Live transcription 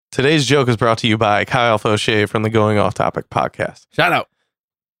Today's joke is brought to you by Kyle Fauché from the Going Off Topic podcast. Shout out.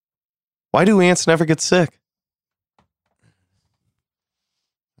 Why do ants never get sick?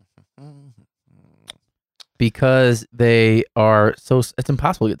 Because they are so... It's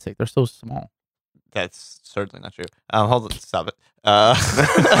impossible to get sick. They're so small. That's certainly not true. Hold on, stop it. I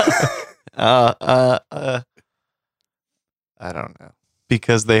don't know.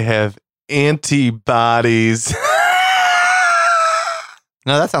 Because they have antibodies.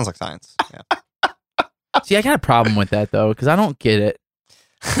 No, that sounds like science. Yeah. See, I got a problem with that, though, because I don't get it.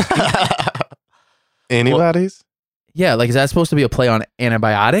 Antibodies? Yeah, like, is that supposed to be a play on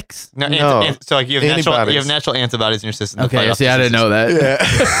antibiotics? No, No. so like you have natural antibodies in your system. to fight Okay, off see, I didn't know that.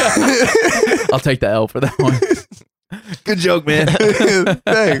 Yeah. I'll take the L for that one. Good joke, man.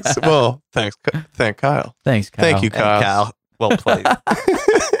 Thanks. Well, thanks. Thank Kyle. Thanks, Kyle. Thank you, And Kyle. Cal, well played.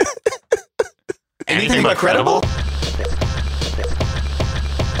 Anything but credible?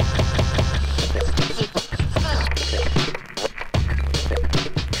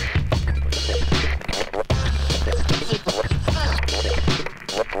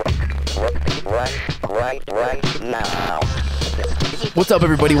 Right now. What's up,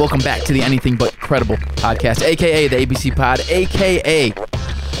 everybody? Welcome back to the Anything But Credible podcast, a.k.a. the ABC Pod, a.k.a.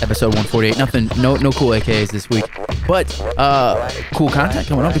 episode 148. Nothing, no cool AKAs this week, but cool content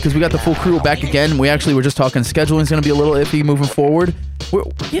coming up because we got the full crew back again. We actually were just talking scheduling is going to be a little iffy moving forward. We're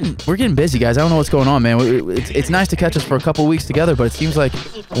getting busy, guys. I don't know what's going on, man. It's nice to catch us for a couple weeks together, but it seems like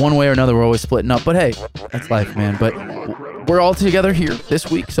one way or another we're always splitting up. But hey, that's life, man. But we're all together here this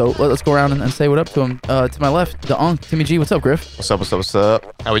week, so let's go around and say what up to him. To my left, the Unk, Timmy G. What's up, Griff? What's up? What's up? What's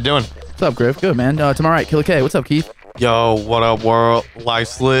up? How we doing? What's up, Griff? Good, man. To my right, Killer K. What's up, Keith? Yo, what up, world?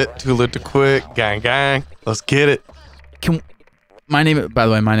 Life's lit. Too lit to quit. Gang, gang. Let's get it. By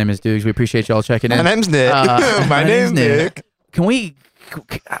the way, my name is Dukes. We appreciate y'all checking in. My name's Nick. My name's Nick.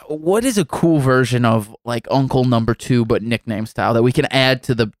 What is a cool version of like Uncle Number 2 but nickname style that we can add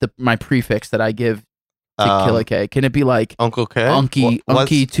to my prefix that I give to Killer K? Can it be like Uncle K?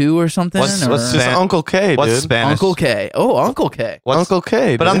 Unky 2 or something? what's Just Uncle K, What's dude. Spanish? Uncle K. Oh, Uncle K. Uncle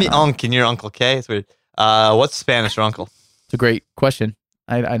K, But dude. I'm the Unk and you're Uncle K. It's weird. What's Spanish for uncle? It's a great question.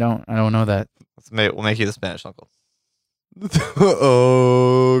 I don't know that. We'll make you the Spanish uncle.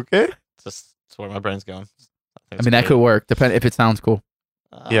 Okay. That's where my brain's going. I mean, that could work. Depend if it sounds cool.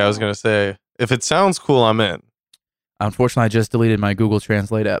 Yeah, I was going to say, if it sounds cool, I'm in. Unfortunately, I just deleted my Google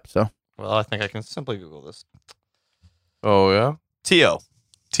Translate app, so. Well, I think I can simply Google this. Oh, yeah? T.O.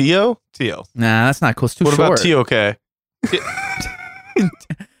 T.O.? T.O. Nah, that's not cool. It's too What short. about T.O.K.?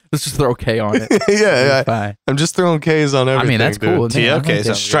 Let's just throw K on it. Yeah. Bye. I'm just throwing K's on everything, I mean, that's dude. cool. T.O.K. I like that.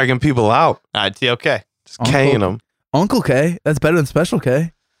 sounds Striking people out. All right, T.O.K. Just K-ing them. Uncle K. That's better than Special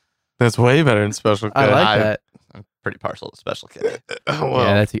K. That's way better than Special K. I like that. I'm pretty partial to Special K. Well,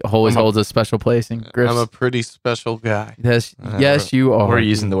 Yeah, he always holds a special place in Griff's. I'm a pretty special guy. Yes, you are. We're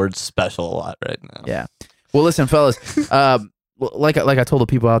using the word special a lot right now. Yeah. Well, listen, fellas. Like I told the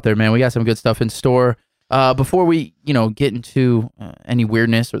people out there, man, we got some good stuff in store. Before we, get into any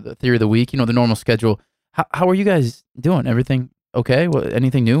weirdness or the theory of the week, the normal schedule. How are you guys doing? Everything okay?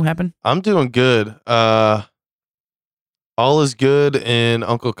 Anything new happen? I'm doing good. All is good in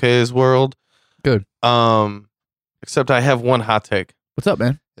Uncle K's world. Good. Except I have one hot take. What's up,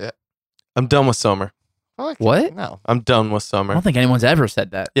 man? I'm done with summer. What? No, I'm done with I summer. don't think anyone's ever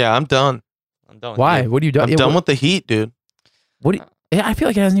said that. Yeah, I'm done. I'm done. Why? What are you doing? I'm done with the heat, dude. I feel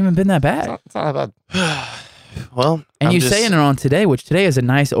like it hasn't even been that bad. It's not that bad. Well, And I'm you just- saying it on today, which today is a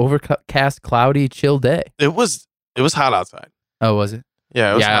nice overcast, cloudy, chill day. it was hot outside. Oh, was it?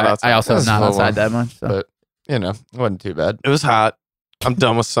 Yeah, it was hot outside. I also am That's not a outside little that much. So. But it wasn't too bad. It was hot. I'm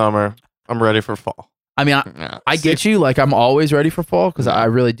done with summer. I'm ready for fall. I mean, Yeah. I get you. Like, I'm always ready for fall because I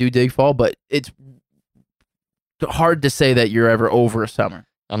really do dig fall, but it's hard to say that you're ever over summer.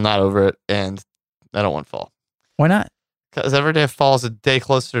 I'm not over it, and I don't want fall. Why not? Because every day of fall is a day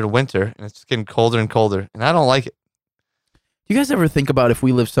closer to winter, and it's getting colder and colder, and I don't like it. Do you guys ever think about if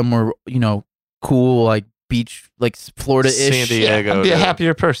we live somewhere, cool, like beach, like Florida-ish? San Diego. I'd be a dude.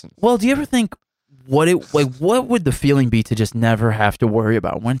 happier person. Well, do you ever think what would the feeling be to just never have to worry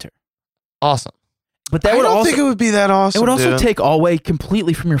about winter? Awesome. But that I would don't also think it would be that awesome. it would also dude. take away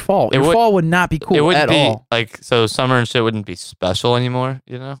completely from your fall. It Your would- fall would not be cool it would at be all. like, so summer and shit wouldn't be special anymore,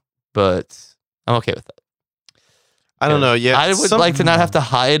 But I'm okay with that. I don't know. Yeah, I would like to not have to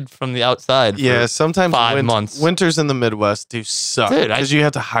hide from the outside. Yeah, for- sometimes 5 months. Winters in the Midwest do suck Dude, because you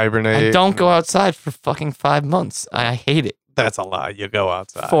have to hibernate. I don't go outside for fucking 5 months. I hate it. That's a lie. You go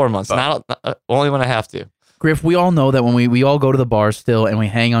outside. 4 months. But- Not only when I have to. Griff, we all know that when we all go to the bar still and we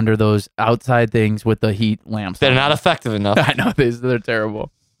hang under those outside things with the heat lamps. They're on not them. effective enough. I know they're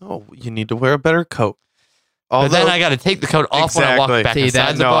terrible. Oh, you need to wear a better coat. But then I got to take the coat off when I walk Exactly. back See, inside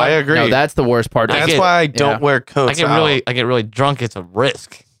that- the no, bar. I agree. No, that's the worst part. That's get- why I don't yeah. wear coats. I get really drunk. It's a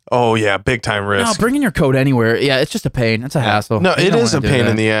risk. Oh yeah, big time No, risk. bringing your coat anywhere. Yeah, it's just a pain. It's a hassle. No, You it don't is a wanna do pain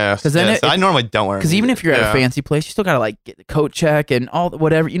that. in the ass. Because then, I normally don't wear. because even if you're at Yeah. a fancy place, you still gotta like get the coat check and all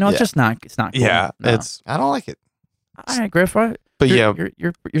whatever. You know, it's Yeah. just not. It's not. Cool. Yeah, No. it's. I don't like it. all right, Griff. All right. But yeah,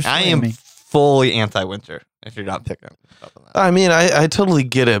 you're I swaying am me. fully anti-winter. If you're not picking up on that. I mean, I totally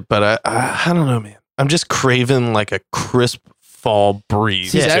get it, but I don't know, man. I'm just craving like a crisp fall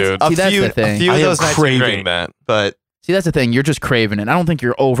breeze, See, that's- dude. see, that's the thing. A few I of am those nights are craving great, that. but See, that's the thing. You're just craving it. I don't think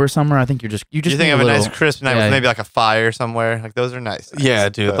you're over summer. I think you just you think need of a little, nice crisp night yeah. with maybe like a fire somewhere. Like those are nice. Yeah,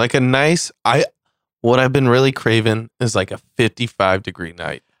 dude. But Like a nice. What I've been really craving is like a 55-degree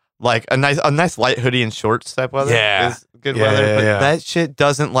night. like a nice light hoodie and shorts type weather. Yeah. Is good Yeah, weather. yeah, But yeah. that shit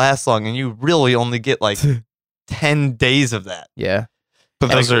doesn't last long, and you really only get like 10 days of that. Yeah. But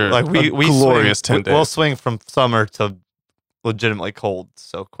those are like we glorious swing, 10 days. We'll swing from summer to legitimately cold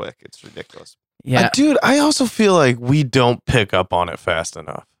so quick. It's ridiculous. Yeah. Dude, I also feel like we don't pick up on it fast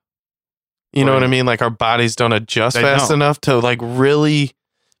enough. You know What what do I you mean? Like our bodies don't adjust They fast don't. enough to like really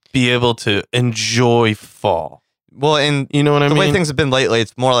be able to enjoy fall. Well, and You know what I the mean? way things have been lately,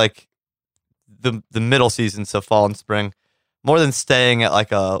 it's more like the middle season, so fall and spring, more than staying at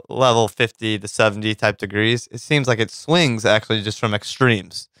like a level 50 to 70 type degrees. It seems like it swings actually just from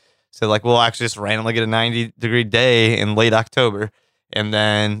extremes. So like we'll actually just randomly get a 90-degree day in late October, and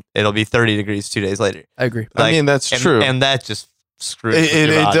then it'll be 30 degrees 2 days later. I agree. I Like, mean, that's and, true. and that just screws it, with it,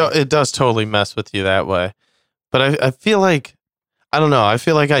 your it, body. it does totally mess with you that way. But I feel like, I don't know. I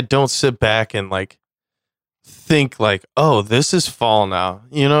feel like I don't sit back and like think like, oh, this is fall now.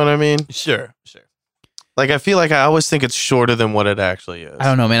 You know what I mean? Sure. Like I feel like I always think it's shorter than what it actually is. I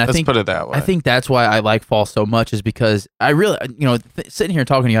don't know, man. Let's put it that way. I think that's why I like fall so much is because I really, sitting here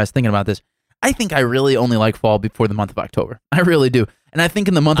talking to you guys, thinking about this, I think I really only like fall before the month of October. I really do. And I think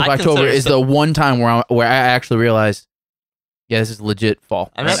in the month of I October consider is the one time where I actually realize, yeah, this is legit fall.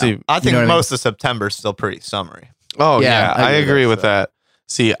 I mean, See, I think you know what I mean? most of September is still pretty summery. Oh Yeah, yeah, I I agree agree with with that. that.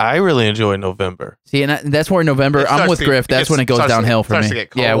 See, I really enjoy November. See, and that's where in November, It I'm starts with to- Griff. it That's gets- when it goes starts to- downhill for starts me. to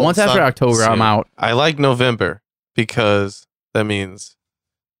get Yeah, cold, once after sun- October, I'm See, out. I like November because that means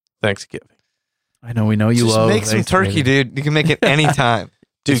Thanksgiving. I know, we know you Just love make some Thanksgiving. turkey, dude. You can make it anytime.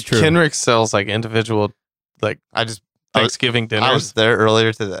 Dude, It's true. Kenrick sells like individual I was Thanksgiving dinners. I was there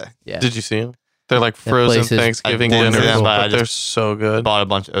earlier today. Yeah. Did you see them? They're like frozen place is Thanksgiving I didn't see dinners, them, but I but they're just so good. Bought a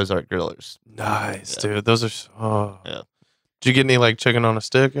bunch of Ozark grillers. Nice, Yeah. dude. Those are so. Yeah. Did you get any like chicken on a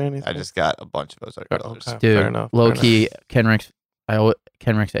stick or anything? I just got a bunch of Ozark Oh, grillers. okay. Dude, Fair enough, low fair key,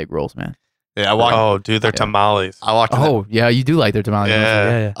 Kenrick's egg rolls, man. Yeah, I walked. Oh, dude, they're Yeah. tamales. I walked. In there, Oh, yeah, you do like their tamales. don't you?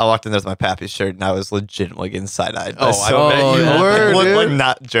 Yeah. yeah. I walked in there with my Pappy shirt, and I was legitimately getting side eyed. Oh, I bet you yeah. were, Like, dude.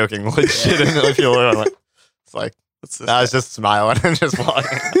 not joking. Legitimately, people were like, it's like I was just smiling and just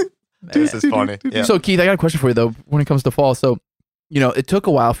walking. This is funny. Yeah. So, Keith, I got a question for you, though, when it comes to fall. So, it took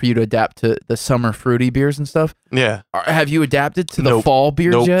a while for you to adapt to the summer fruity beers and stuff. Yeah. Have you adapted to the Nope. fall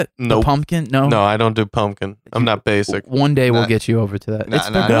beers Nope. yet? Nope. The pumpkin? No. No, I don't do pumpkin. I'm not basic. One day we'll Nah. get you over to that. Nah, It's-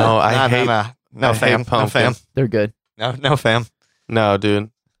 nah, they're good. No, I nah, hate- nah, nah. No, I fam. hate No, pumpkin. fam. They're good. No, fam. No, dude.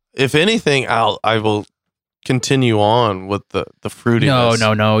 If anything, I will continue on with the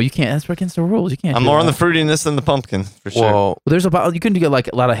fruitiness. No. You can't. That's against the rules. You can't. I'm do more on the that. fruitiness than the pumpkin for sure. Well, Well, there's about, you can get like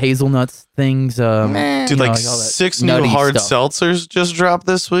a lot of hazelnuts things. dude, you know, like all that 6 new nutty hard stuff. seltzers just dropped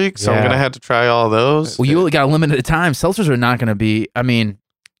this week, so I'm Yeah. gonna have to try all those. Well, you only got a limited time. Seltzers are not going to be. I mean,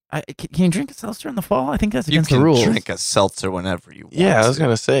 can you drink a seltzer in the fall? I think that's You against can the rules. drink a seltzer whenever you want. Yeah, I was to.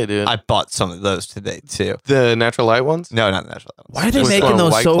 gonna say, dude. I bought some of those today too. The natural light ones. No, not the natural. Why are they Just making for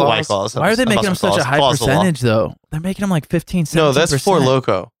those White so? Claws? White Claws. Why are they making them such a high percentage though? They're making them like 15, 17%. No, that's Four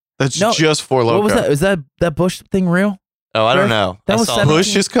Loco. That's No, just Four Loco. What was that? Is that Bush thing real? Oh, I don't Rick? know. That I was saw 17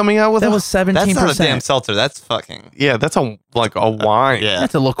 Bush is coming out with That a- was 17%. That's not a damn seltzer. That's fucking. Yeah, that's a wine. Yeah,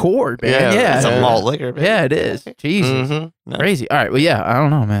 That's a liqueur, man. Yeah, Yeah, it's yeah. a malt liquor. baby. Yeah, it is. Jesus, Mm-hmm. crazy. All right, well, yeah, I don't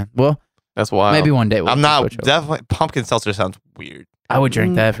know, man. Well, That's wild. maybe one day we'll I'm not switch over. definitely. Pumpkin seltzer sounds weird. I would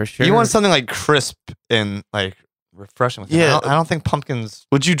drink that for sure. You want something like crisp and like refreshing. With it. Yeah. I don't think pumpkins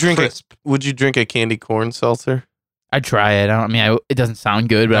Would you drink crisp. Would you drink a candy corn seltzer? I'd try it. It doesn't sound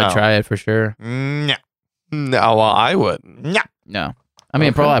good, but I'd No. try it for sure. No, No, well, I wouldn't. no, No, I mean,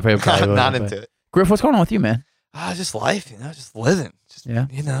 Okay. probably would, not but- into it. Griff, what's going on with you, man? Just life, just living. Just Yeah.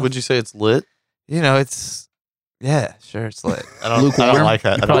 Would you say it's lit? It's yeah, sure, it's lit. I don't Lukewarm. like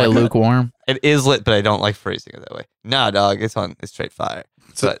that. You're I don't probably like that. lukewarm. It is lit, but I don't like phrasing it that way. Nah, dog, it's straight fire.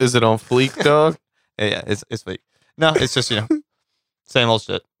 So, But- is it on fleek, dog? Yeah, it's fake. No, it's just same old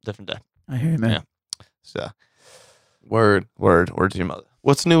shit, different day. I hear you, man. Yeah. So Word. word to your mother.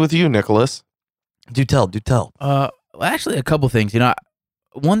 What's new with you, Nicholas? Do tell. Well, actually, a couple things.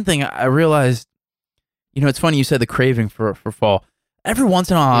 One thing I realized, it's funny you said the craving for fall. Every once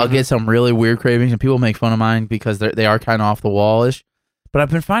in a while, I'll get some really weird cravings, and people make fun of mine because they are kind of off the wall-ish. But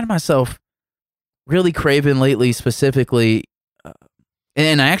I've been finding myself really craving lately, specifically,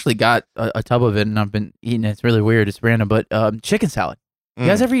 and I actually got a tub of it, and I've been eating it. It's really weird. It's random, but chicken salad. You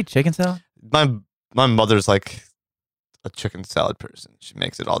guys ever eat chicken salad? My mother's like a chicken salad person. She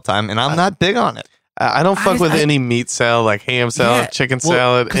makes it all the time, and I'm not big on it. I don't fuck with any meat salad, like ham salad, chicken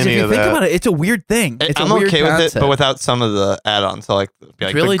salad, any if of you think that. about it, it's a weird thing. I'm okay with it, but without some of the add-ons. So like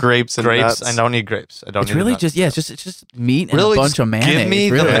really the grapes and grapes. nuts. I don't need grapes. I don't. It's need really the nuts. it's just meat and Really, a bunch of mayonnaise. Give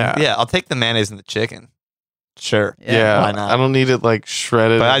me really. I'll take the mayonnaise and the chicken. Sure. Yeah, why not? I don't need it like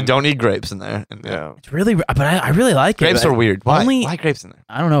shredded. But I and- don't need grapes in there. And, Yeah, It's really, but I really like it. grapes are weird. Why? Only- Why grapes in there?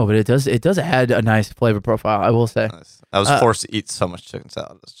 I don't know, but it does add a nice flavor profile. I will say. Nice. I was forced to eat so much chicken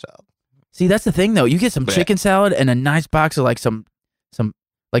salad as a child. See, that's the thing though. You get some Yeah. chicken salad and a nice box of like some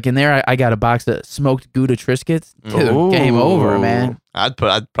like in there. I got a box of smoked Gouda Triscuits. Dude, Ooh. game over, man. I'd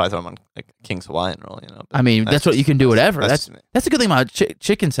probably throw them on like King's Hawaiian roll. But I mean, that's what you can do. Whatever. That's just me. the good thing about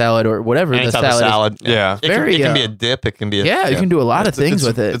chicken salad or whatever Any the type of salad. salad. Yeah. It, Very, can, it can be uh, a dip. It can be. You can do a lot of things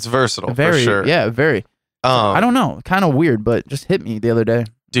with it. It's versatile very, for sure. yeah, very. I don't know, kind of weird, but just hit me the other day.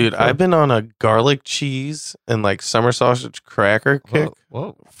 Dude, I've been on a garlic cheese and like summer sausage cracker kick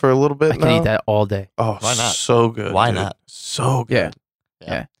Whoa. for a little bit I can now. eat that all day. Oh, Why not? So good. Why dude. not? So good.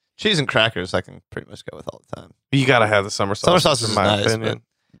 Yeah. Cheese and crackers, I can pretty much go with all the time. You gotta have the summer sausage. Summer sausage in is my nice, opinion.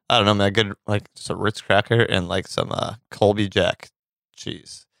 I don't know, man. Good, like just a Ritz cracker and like some Colby Jack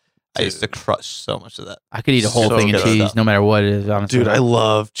cheese. I used to crush so much of that. I could eat a whole So thing of good. cheese, no matter what it is. Honestly, Dude, I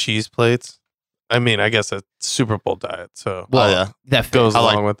love cheese plates. I mean, I guess a Super Bowl diet, so well, yeah. that goes I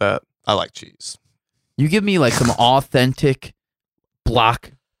like- along with that. I like cheese. You give me like some authentic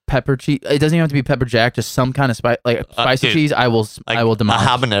block pepper cheese. It doesn't even have to be pepper jack, just some kind of spicy dude, cheese. I will A demolish.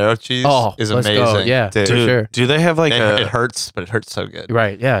 habanero cheese is let's amazing. go. Yeah, dude. for sure. Do they have like It hurts, but it hurts so good. You're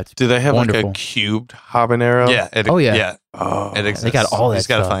right. Yeah. It's Do they have like wonderful. a cubed habanero? Yeah. Oh, yeah. Yeah. Oh, It exists. They got all You that just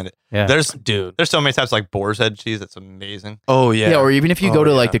gotta stuff. find it. Yeah. There's dude. so many types like boar's head cheese. That's amazing. Oh yeah. yeah. Or even if you Oh, go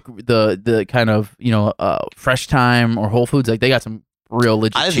to yeah. like the kind of Fresh Time or Whole Foods, like they got some real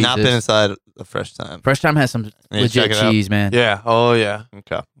legit I have cheeses. not been inside a Fresh Time. Fresh Time has some need to legit check it out. cheese, man. Yeah. Oh yeah.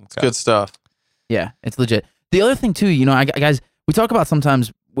 Okay. Good stuff. Yeah, it's legit. The other thing too, guys, we talk about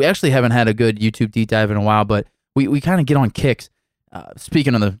sometimes we actually haven't had a good YouTube deep dive in a while, but we kind of get on kicks.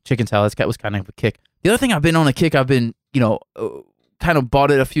 Speaking of the chicken salad, that was kind of a kick. The other thing I've been on a kick, I've been kind of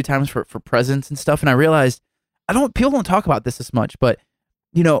bought it a few times for presents and stuff, and I realized people don't talk about this as much, but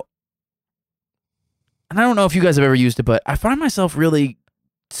and I don't know if you guys have ever used it, but I find myself really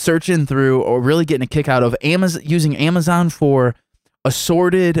searching through or really getting a kick out of using Amazon for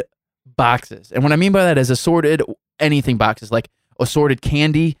assorted boxes. And what I mean by that is assorted anything boxes, like assorted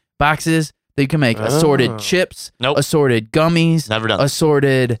candy boxes. They can make assorted chips, Nope. assorted gummies, Never done.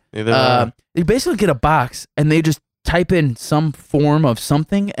 assorted. Neither have I. They basically get a box and they just type in some form of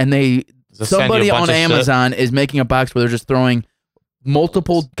something, and Just send you a somebody bunch on of shit. Amazon is making a box where they're just throwing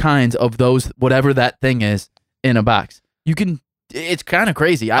multiple kinds of those whatever that thing is in a box. It's kind of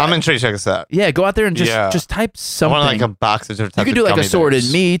crazy. I'm intrigued to check this out. Yeah, go out there and just type I something. want like a box of different You types could do of like gummy assorted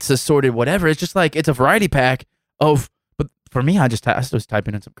bears. meats, assorted whatever. It's just like it's a variety pack of. But for me, I just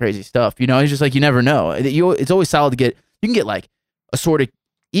typing in some crazy stuff. It's just like you never know. It's always solid to get. You can get like assorted,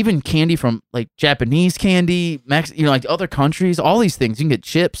 even candy from like Japanese candy, like other countries. All these things you can get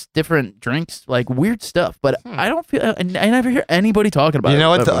chips, different drinks, like weird stuff. But I don't feel. I never hear anybody talking about it. You know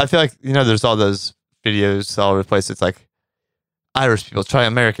what? ever. I feel like there's all those videos all over the place. It's like Irish people try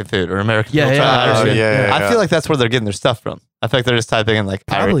American food or American Yeah, people yeah, try Irish Oh, food. yeah. I feel like that's where they're getting their stuff from. I feel like they're just typing in like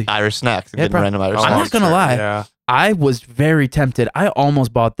Probably. Irish snacks and Yeah, getting random Irish I'm snacks. not gonna lie. Yeah. I was very tempted. I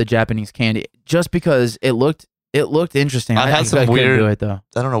almost bought the Japanese candy just because it looked interesting. I've I had think some I couldn't weird- do it though.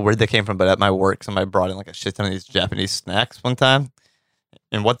 I don't know where they came from, but at my work, somebody brought in like a shit ton of these Japanese snacks one time.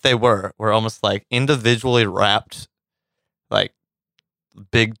 And what they were almost like individually wrapped, like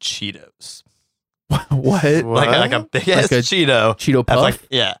big Cheetos. What? Like a big ass Like a Cheeto. Cheeto That's puff? like,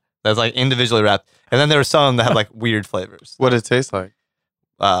 yeah. That's like individually wrapped. And then there were some that had like weird flavors. What it tastes like?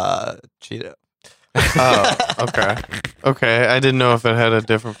 Cheeto. Oh, okay. Okay. I didn't know if it had a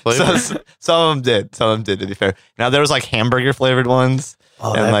different flavor. So, some of them did. Some of them did, to be fair. Now there was like hamburger flavored ones.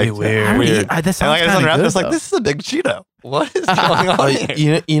 Oh, and that'd like be weird. I would weird. eat- that And sounds like I just kinda unwrapped it, good, it's like, though. this is a big Cheeto. What is going on Oh,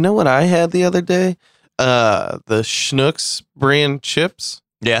 here? you know what I had the other day? The Schnucks brand chips.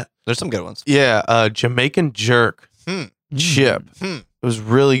 Yeah, there's some good ones. Yeah, Jamaican jerk Hmm. chip. Hmm. It was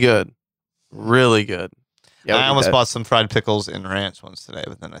really good. Really good. Yeah, I almost bought some fried pickles in ranch once today,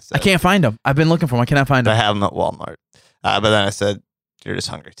 but then I said I can't find them. I've been looking for them. I cannot find I them. have them at Walmart. But then I said, "You're just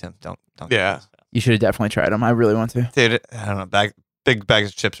hungry, Tim. Don't." Yeah. You should have definitely tried them. I really want to. Dude, I don't know. Big bags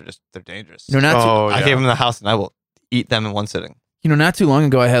of chips they're dangerous. You know, I gave them in the house, and I will eat them in one sitting. not too long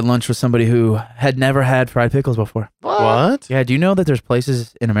ago, I had lunch with somebody who had never had fried pickles before. What? Yeah, do you know that there's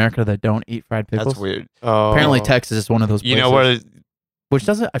places in America that don't eat fried pickles? That's weird. Oh. Apparently, Texas is one of those places. You know where Which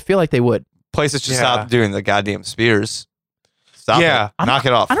doesn't, I feel like they would. places just Yeah. stop doing the goddamn spears. Stop Yeah. it. Knock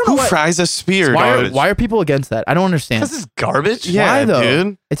it off. I don't know Who what, fries a spear? why, dude? why are people against that? I don't understand. Because it's garbage. Yeah, Why, though?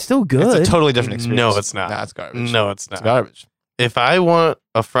 dude. It's still good. It's a totally different experience. No, it's not. Nah, it's garbage. No, it's It's not. garbage. If I want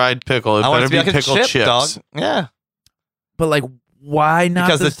a fried pickle, it I want better it to be like a pickled chip, chips. dog. Yeah. But like, why not?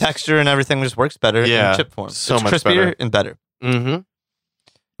 Because the texture and everything just works better Yeah, in chip form. so it's much crispier better. and better. Mm-hmm.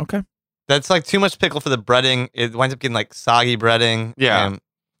 That's like too much pickle for the breading. It winds up getting like soggy breading. Yeah. and-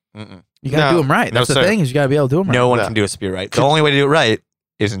 mm-mm. You gotta No. do them right. No, That's the sir. thing, is you gotta be able to do them right. No one Yeah. can do a spear right. The only way to do it right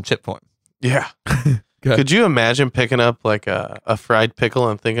is in chip form. Yeah. Good. Could you imagine picking up like a fried pickle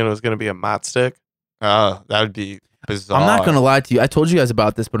and thinking it was going to be a mott stick? Oh, that would be bizarre. I'm not gonna lie to you. I told you guys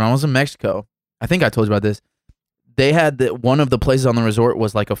about this, but when I was in Mexico, I think I told you about this. They had one of the places on the resort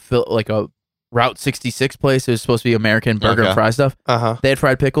was like a Route 66 place. It was supposed to be American burger and Okay. fry stuff. Uh-huh. They had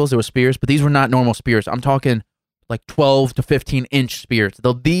fried pickles. There were spears, but these were not normal spears. I'm talking like 12 to 15 inch spears.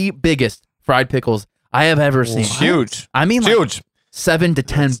 The biggest fried pickles I have ever seen. It's huge. I mean, like Huge. 7 to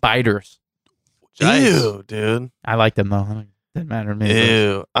 10 biters. Ew, dude. I like them though. Doesn't matter to me.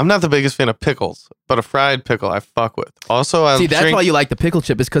 Ew. I'm not the biggest fan of pickles, but a fried pickle I fuck with. Also, I'll See, that's drink, why you like the pickle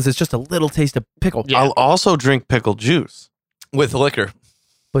chip, is because it's just a little taste of pickle. I'll also drink pickle juice. With liquor.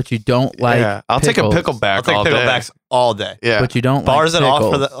 But you don't like. yeah. I'll take a pickles. pickleback I'll take all day. picklebacks all day. Yeah. But you don't Bars like that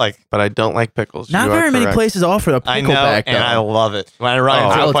pickles. offer the like. But I don't like pickles. Not You are very many correct. places offer a pickleback. I know, and I though. love it. When I run Oh,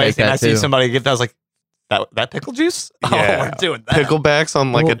 into I'll a place take and that I see too. somebody get that, I was like, that pickle juice? Yeah. Oh, we're doing that. Picklebacks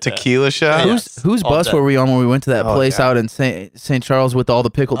on like Well, a tequila shot. Yeah. Whose all bus day. were we on when we went to that Oh, place yeah. out in St. Charles with all the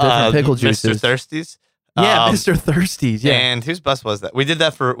different pickle juices? Mr. Thirsties. Yeah, Um, Mr. Thirsties. Yeah. And whose bus was that? We did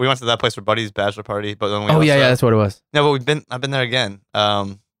that we went to that place for Buddy's bachelor party, but then we Oh yeah, also- that's what it was. No, but I've been there again.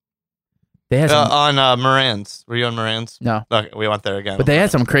 They had some, On Moran's. Were you on Moran's? no, Okay, we went there again. but they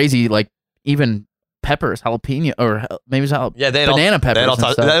had some crazy like even peppers, jalapeno, or maybe it was Yeah, they had banana all, peppers. they had all and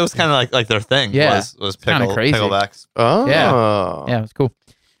talk- stuff. that was kind of like their thing. Yeah. was kinda pickle, crazy. picklebacks. Oh. Yeah, it was cool.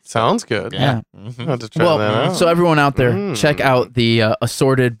 Sounds good. Yeah. Mhm. I'll have to try Well, that out. so everyone out there, Mm. check out the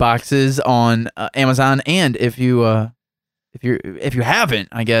assorted boxes on Amazon, and if you haven't,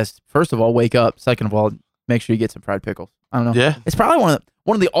 I guess first of all, wake up. Second of all, make sure you get some fried pickles. I don't know. Yeah. It's probably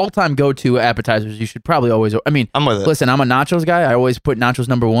one of the all-time go-to appetizers. You should probably always. I mean, I'm with it. listen, I'm a nachos guy. I always put nachos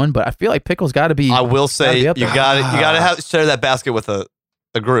number one, but I feel like pickles got to be. I will say Gotta be you up got there. to have share that basket with a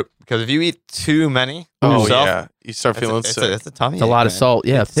group, because if you eat too many Oh yourself, yeah. You start feeling it's sick. a tummy. It's a lot of ache, man. salt.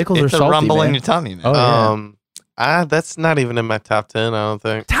 Yeah, It's- pickles it's are a salty, rumble in man. your tummy, man. Oh, yeah. That's not even in my top 10, I don't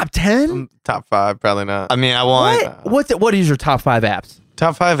think. Top 10? Top 5, probably not. I mean, I want. What is your top 5 apps?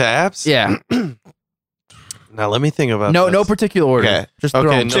 Top 5 apps? Yeah. Now let me think about No, this. no particular order. Okay. Just Okay,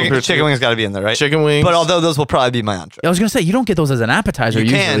 throw 'em. no Chicken, particular- chicken wings got to be in there, right? Chicken wings. But although those will probably be my entree. I was gonna say you don't get those as an appetizer You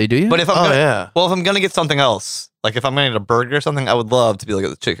usually, can, do you? But if I'm Oh gonna, yeah. well, if I'm gonna get something else, like if I'm gonna get a burger or something, I would love to be like at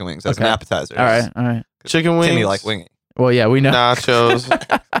the chicken wings as Okay. an appetizer. all right. Chicken wings. Timmy like wingy. Well, yeah, we know. Nachos.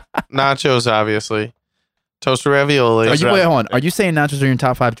 Nachos, obviously. Toasted ravioli. Are you, wait, hold on. Are you saying nachos are in your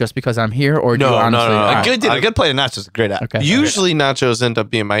top 5 just because I'm here, or do No, you no, honestly? no, no. All A right. good a good plate of nachos is a great app. Okay. Usually nachos end up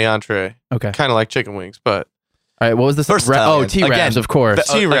being my entree. Okay. Kind of like chicken wings, but All right. What was this? Versatile, Oh, again. T-Rabs, Again, of course.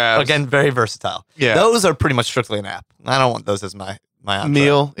 T-Rabs. Again, very versatile. yeah. Those are pretty much strictly an app. I don't want those as my entree.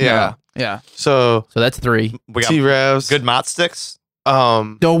 Meal. Yeah. Yeah. So So that's 3. We got T-Ravs. good mott sticks.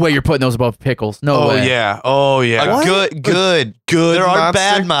 No way you're putting those above pickles. No Oh way. yeah. Oh yeah. A good. Good. There are mott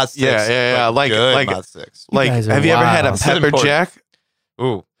bad stick? mott sticks. Yeah, yeah, yeah. but Like good mott sticks. You like. guys are Have you ever had a wild. This is pepper important. jack?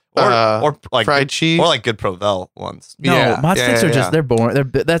 Ooh. Uh, Or like fried cheese? Or like good Provel ones. No, Yeah, mod yeah, sticks yeah, are just yeah. they're boring.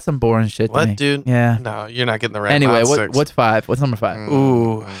 That's some boring shit to What, me. dude? Yeah. No, you're not getting the right. Anyway, mott sticks. what's 5? What's number 5?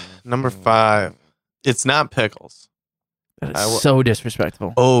 Ooh, number 5. It's not pickles. That I is will- so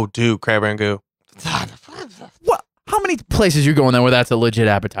disrespectful. Oh, dude, crab rangoon. What? How many places you going there where that's a legit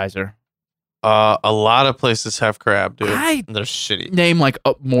appetizer? A lot of places have crab, dude. I They're shitty. name like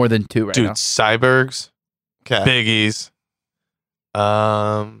more than 2 right Dude, now. Cybergs, Okay. Biggies.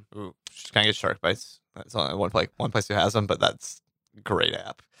 Ooh, just can't get shark bites. That's only one place who has them, but that's a great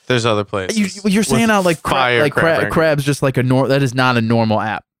app. There's other places. You're saying with out like fire crab rangoon. crab's just like that is not a normal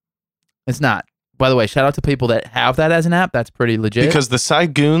app. It's not. By the way, shout out to people that have that as an app. That's pretty legit. Because the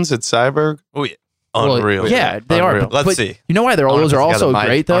Cygoons at Cyberg, Oh yeah. unreal. Yeah, they Unreal. are. Let's but see. You know why? I Those wanna are put also together my-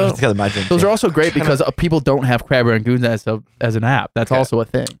 great I wanna though. put together my dream Those team. are also great because people don't have Crab Rangoons as an app. That's Okay. also a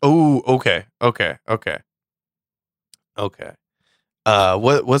thing. Oh, okay.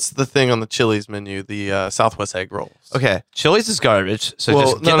 What's the thing on the Chili's menu? The Southwest egg rolls. Okay, Chili's is garbage. So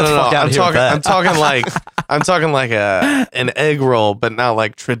Well, just get the fuck out I'm of here with that. I'm talking like an egg roll, but not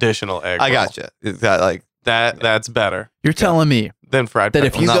like traditional egg. I roll. got you. It's got like That's better You're telling me than fried that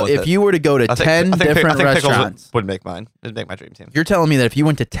if pickles. you not go, with if it. you were to go to 10 different pickles restaurants, would make mine. It'd make my dream team. you're telling me that if you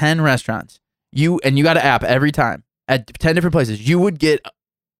went to 10 restaurants, you got an app every time at 10 different places, you would get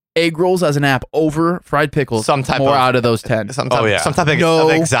egg rolls as an app over fried pickles. Some type more of- out of those 10. Some type, Oh, yeah. some type of, No.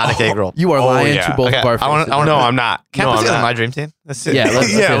 of exotic egg roll. You are Oh, lying yeah. to both Okay, of our I wanna- faces. I wanna- no, I'm not. Can no, I put I'm together not. my dream team? Let's see. Yeah, let's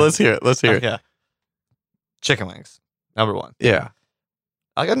hear it. Let's hear it. Let's hear it. Okay. Chicken wings, number 1. Yeah.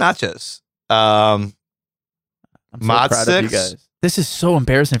 I got nachos. I'm so Mod proud of you 6. guys. This is so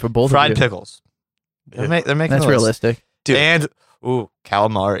embarrassing for both Fried of you. pickles. They're making That's the list. realistic. Dude. And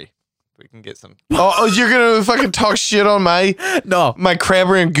calamari. We can get some. Oh, you're gonna fucking talk shit on my No, crab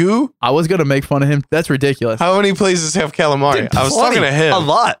rangoon? I was gonna make fun of him. That's ridiculous. How many places have calamari? Dude, I was plenty. talking to him. A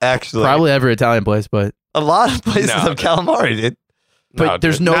lot, actually. Probably every Italian place, but A lot of places No, have dude. calamari, dude. But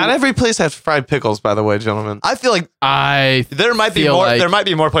there's dude. no- Not every place has fried pickles, by the way, gentlemen. I feel like I there might be feel more. like- There might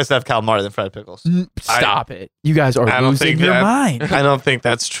be more places that have calamari than fried pickles. stop it. You guys are I don't losing think your that- mind. I don't think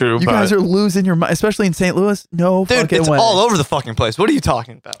that's true. You but guys are losing your mind, especially in St. Louis. No Dude, fucking it's way. all over the fucking place. What are you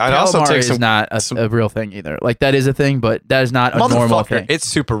talking about? I'd also Calamari take is some. not a real thing either. Like that is a thing, but that is not a normal Motherfucker, thing. it's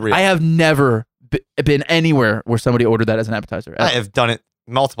super real. I have never been anywhere where somebody ordered that as an appetizer. I have done it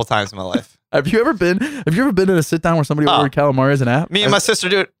multiple times in my life. Have you ever been in a sit down where somebody Oh. ordered calamari as an app? Me and my sister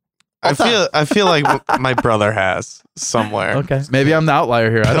do it. I feel like my brother has somewhere. Okay, maybe I'm the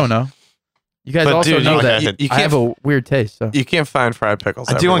outlier here. I don't know. You guys But also dude, know you- that you I have a weird taste. So You can't find fried pickles.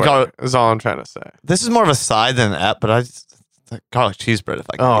 I do want everywhere, is all I'm trying to say. This is more of a side than an app, but I just like garlic cheese bread if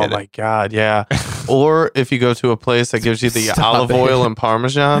I can Oh get my it. god, yeah. Or if you go to a place that gives you the Stop olive it. oil and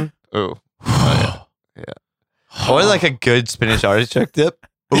parmesan. Ooh. Or like a good spinach artichoke dip.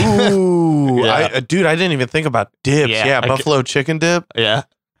 Ooh, Yeah. dude, I didn't even think about dips. Yeah, Yeah, I buffalo chicken dip. Yeah.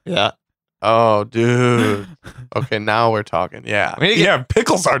 Yeah. Oh, dude. Okay, now we're talking. Yeah, We need to get- yeah.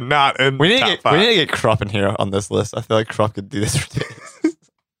 Pickles are not in We need top to get five. we need to get Krupp in here on this list. I feel like Krupp could do this for days.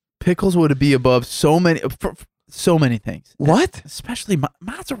 pickles would be above so many things. What? Especially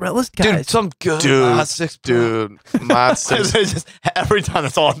mozzarella, guys. Dude, some good Dude, Mod 6, bro. dude. Mod 6. Just every time,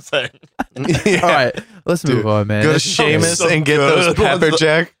 that's all I'm saying. Yeah. All right, let's move on, man. Go to This- Sheamus some and get those good ones, pepper though.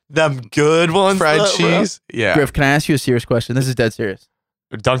 jack Them good ones. fried though, bro. cheese. Yeah. Griff, can I ask you a serious question? This is dead serious.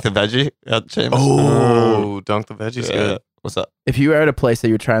 Dunk the veggie at Seamus. Oh, dunk the veggies. Yeah. Good. What's up? If you were at a place that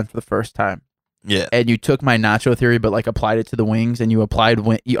you're trying for the first time, Yeah. and you took my nacho theory, but like applied it to the wings, and you applied,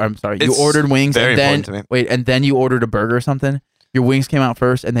 I'm sorry, you It's ordered wings, very and then important to me. and then you ordered a burger or something. Your wings came out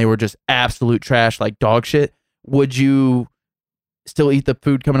first, and they were just absolute trash, like dog shit. Would you still eat the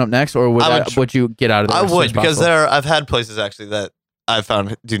food coming up next, or would I would that, tr- would you get out of there? I as soon would as because possible? I've had places actually that I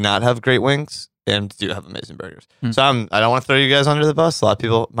found do not have great wings and do have amazing burgers. Hmm. So I don't want to throw you guys under the bus. A lot of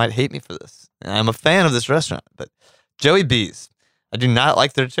people might hate me for this. And I'm a fan of this restaurant, but Joey B's, I do not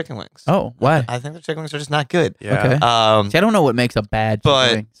like their chicken wings. Oh, why? I think their chicken wings are just not good. Yeah. Okay. Um, See, I don't know what makes a bad chicken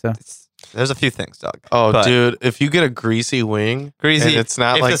But- wing, so there's a few things, dog. Oh, But dude, if you get a greasy wing, greasy. and it's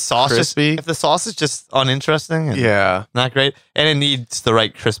not if like the sauce crispy. if the sauce is just uninteresting and Yeah. not great, and it needs the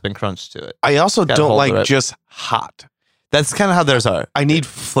right crisp and crunch to it. I also Gotta don't hold like it. just hot. That's kind of how theirs are. I need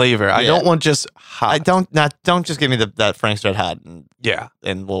flavor. I Yeah. don't want just hot. I don't just give me that Frank's Red Hot and Yeah.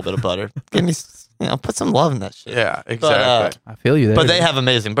 a little bit of butter. Give me, put some love in that shit. Yeah, exactly. I feel you there. But they have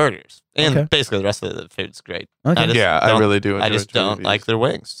amazing burgers, and Okay. basically the rest of the food's great. Okay. I just Yeah, I don't- really do. I enjoy just don't Joey like B's. their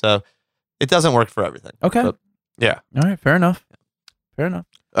wings, so it doesn't work for everything. Okay. But Yeah. All right. Fair enough. Fair enough.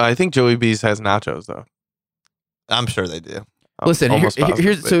 I think Joey B's has nachos though. I'm sure they do. I'm Listen, almost positive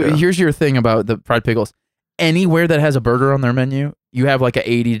here's they do. here's your thing about the fried pickles. Anywhere that has a burger on their menu, you have like a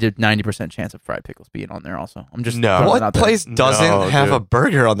 80 to 90% chance of fried pickles being on there. Also, I'm just No. throwing it What out there. place doesn't No, have dude. a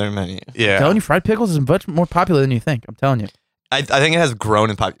burger on their menu? I'm Yeah. telling you, fried pickles is much more popular than you think. I'm telling you. I think it has grown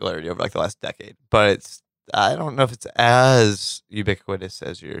in popularity over like the last decade, but I don't know if it's as ubiquitous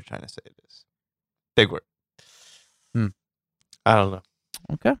as you're trying to say it is. Big word. I don't know.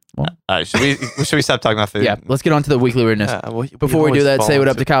 Okay. Well, All right, should we stop talking about food? yeah. Let's get on to the weekly weirdness. Before we do that, say what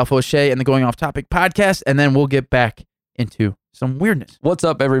up to Kyle Fauché and the Going Off Topic podcast, and then we'll get back into some weirdness. What's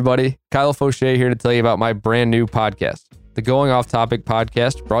up, everybody? Kyle Fauché here to tell you about my brand new podcast, the Going Off Topic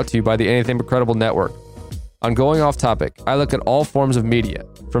podcast, brought to you by the Anything But Credible Network. On Going Off Topic, I look at all forms of media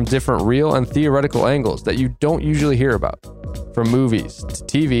from different real and theoretical angles that you don't usually hear about. From movies to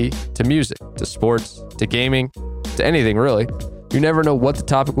TV to music to sports to gaming to anything really. You never know what the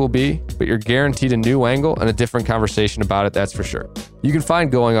topic will be, but you're guaranteed a new angle and a different conversation about it, that's for sure. You can find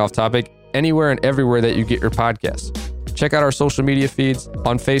Going Off Topic anywhere and everywhere that you get your podcasts. Check out our social media feeds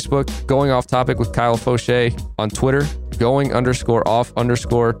on Facebook, Going Off Topic with Kyle Fauché, on Twitter,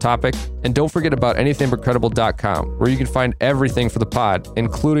 going_off_topic. And don't forget about anythingbutcredible.com, where you can find everything for the pod,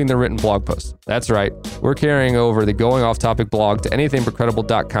 including the written blog posts. That's right, we're carrying over the Going Off Topic blog to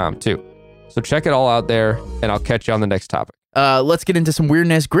anythingbutcredible.com too. So check it all out there, and I'll catch you on the next topic. Let's get into some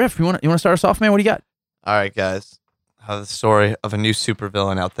weirdness. Griff, you want to start us off, man? What do you got? All right, guys. I have the story of a new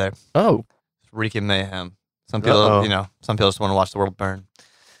supervillain out there. Oh, It's wreaking mayhem. Some people, some people just want to watch the world burn.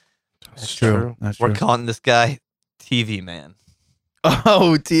 that's true. That's We're true. calling this guy TV Man.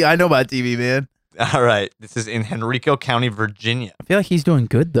 Oh, I know about TV, man. All right. This is in Henrico County, Virginia. I feel like he's doing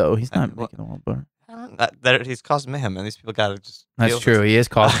good though. He's not Well, making the world burn. He's causing mayhem, man. These people got to just. That's deal with true. it. He is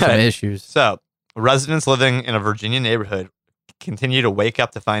causing some Alright. issues. So, residents living in a Virginia neighborhood continue to wake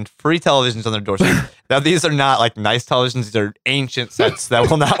up to find free televisions on their doorstep. Now, these are not like nice televisions. These are ancient sets that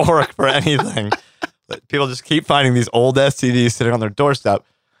will not work for anything. But people just keep finding these old ass TVs sitting on their doorstep.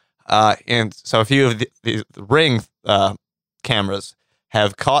 And so a few of these Ring cameras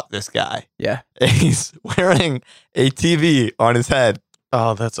have caught this guy. Yeah. And he's wearing a TV on his head.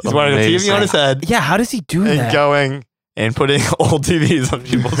 Oh, that's He's wearing a TV on his head Yeah. How does he do and that? going and putting old TVs on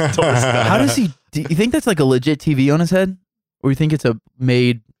people's doorsteps. How does he? Do you think that's like a legit TV on his head, or you think it's a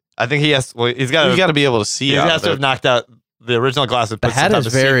made? I think he has. Well, he's got You to. got to be able to see He out has of to it. have knocked out the original glass. The hat is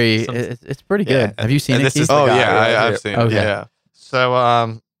very. It's pretty good. Yeah, Have you seen and it? this is Keith? the Oh guy yeah, right here. I've seen it. Okay. Yeah,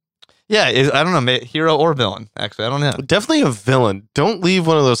 So yeah, I don't know, hero or villain. Actually, I don't know. definitely a villain. Don't leave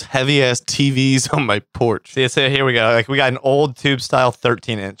one of those heavy ass TVs on my porch. See, so here we go. Like we got an old tube style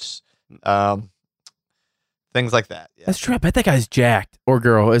 13-inch, things like that. Yeah. That's true. I bet that guy's jacked or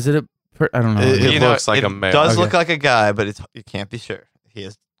girl. Is it a? I don't know. It You know, looks like it a man. Does Okay. look like a guy, but you can't be sure. He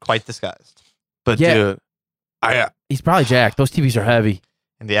is quite disguised. But Yeah. dude, He's probably jacked. Those TVs are heavy.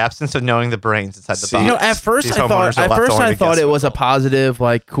 In the absence of knowing the brains inside the See, box. You know, at first these I homeowners thought. are At left first only I to thought guess it what was a it will. positive,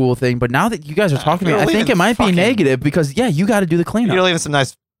 like cool thing. But now that you guys are talking to me, you're I think leaving it might be fucking- negative because yeah, you got to do the cleanup. You're leaving some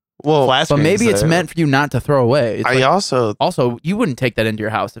nice well, flat But maybe screens it's there. meant for you not to throw away. It's I like- also also, you wouldn't take that into your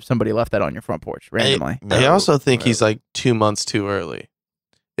house if somebody left that on your front porch randomly. I also think he's like 2 months too early.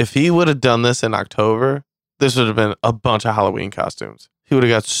 If he would have done this in October, this would have been a bunch of Halloween costumes. He would have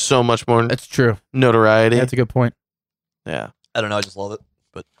got so much more That's true. notoriety. That's a good point. Yeah. I don't know. I just love it.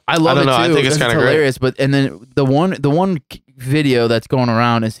 I love don't it know. too. I think it's because kinda great. hilarious. But and then the one video that's going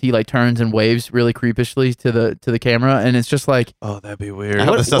around is he like turns and waves really creepishly to the camera, and it's just like, Oh, that'd be I weird.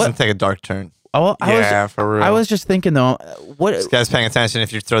 hope this doesn't take a dark turn. oh, Yeah, for real. I was just thinking though, what? This guy's paying attention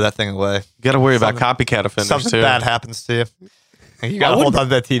if you throw that thing away. got to worry about something- copycat offenders Something too. bad happens to you. You gotta I hold on to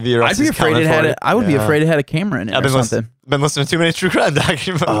that TV or else I'd be he's afraid coming it for had. you. I would be Yeah. afraid it had a camera in it I've or been something. been listening to too many true crime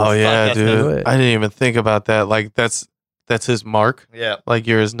documentaries. Oh yeah, Podcast, dude. do it. I didn't even think about that. Like that's his mark. Yeah. Like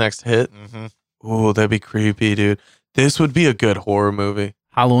you're his next hit. Mm-hmm. Ooh, that'd be creepy, dude. This would be a good horror movie,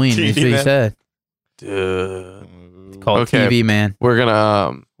 Halloween is TV what you man. said. dude. Called Okay. TV Man. We're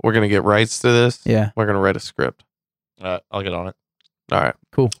gonna get rights to this. Yeah. We're gonna write a script. I'll get on it. All right.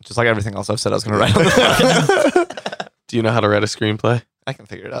 Just like everything else I've said I was going to write on the podcast. Do you know how to write a screenplay? I can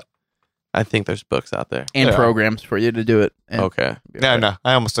figure it out. I think there's books out there. And Yeah. programs for you to do it. And Okay. No.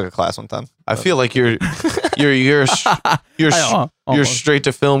 I almost took a class one time. I feel like you're you're straight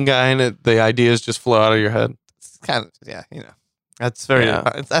to film guy, and the ideas just flow out of your head. It's kind of, That's very, Yeah.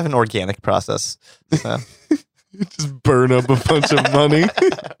 I have an organic process. So. Just burn up a bunch of money.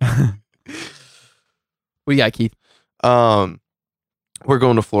 What do you got, Keith? We're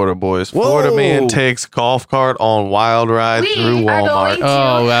going to Florida, boys. Whoa. Florida man takes golf cart on wild ride through Walmart.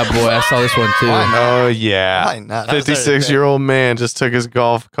 Oh, that boy, I saw this one too. Oh yeah. Why not? That was 56-year-old man just took his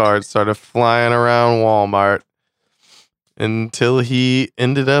golf cart, started flying around Walmart until he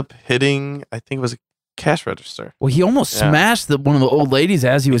ended up hitting, I think it was a cash register. Well, he almost Yeah. smashed one of the old ladies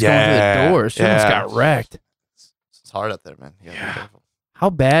as he was going through Yeah, the door. She almost yeah. got wrecked. It's hard out there, man. You gotta be Yeah. careful. How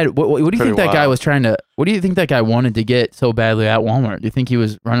bad? What do you Pretty think that guy wild. was trying to? What do you think that guy wanted to get so badly at Walmart? Do you think he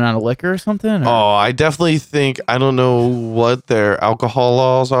was running out of liquor or something? Or? Oh, I definitely think, I don't know what their alcohol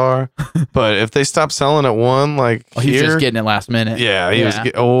laws are, but if they stop selling at one, like Oh, he was here, just getting it last minute. yeah, he was,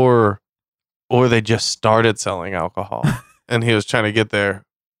 or they just started selling alcohol, and he was trying to get there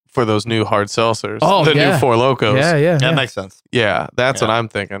for those new hard seltzers, Oh, the yeah. new Four Locos. Yeah, yeah. That yeah. makes sense. Yeah, that's Yeah. what I'm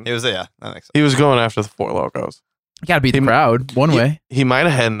thinking. That makes sense. He was going after the Four Locos. Got to beat the crowd one way. He might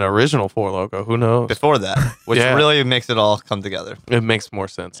have had an original Four Loko. Who knows? Before that, which Yeah. really makes it all come together. It makes more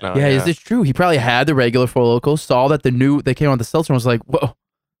sense now. Yeah, is this true? He probably had the regular Four Loko, saw that they came on the seltzer and was like, whoa,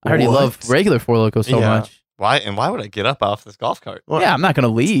 I already What? love regular Four Loko so Yeah. much. Why would I get up off this golf cart? What? Yeah, I'm not going to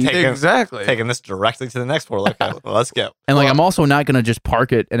leave. Exactly. Taking this directly to the next Four Loko. Well, let's go. And like, I'm also not going to just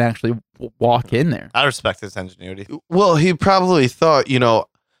park it and actually walk in there. I respect his ingenuity. Well, he probably thought,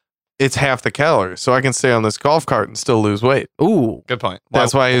 it's half the calories, so I can stay on this golf cart and still lose weight. Ooh. Good point.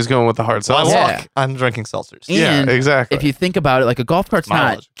 That's why he was going with the hard Why seltzer. Yeah. walk? I'm drinking seltzers. And Yeah, exactly. If you think about it, like a golf cart's My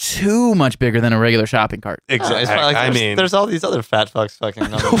not logic. too much bigger than a regular shopping cart. exactly. It's probably like I mean, there's all these other fat fucks fucking.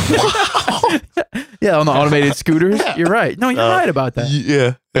 Yeah, on the automated scooters. You're right. No, you're right about that.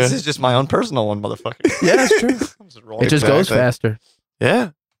 yeah, This is just my own personal one, motherfucker. Yeah, that's true. I'm just rolling. It just goes Exactly. faster. yeah.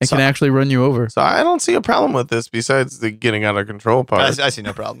 It So- can actually run you over. So I don't see a problem with this besides the getting out of control part. I see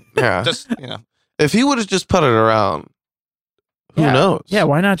no problem. Yeah. Just If he would have just put it around, who Yeah. knows? Yeah,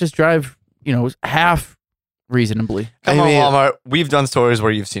 why not just drive, half reasonably? come I on, mean- Walmart. We've done stories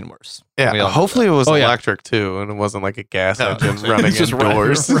where you've seen worse. We Yeah. all know Hopefully it was Oh, yeah. electric too, and it wasn't like a gas No. engine running He's just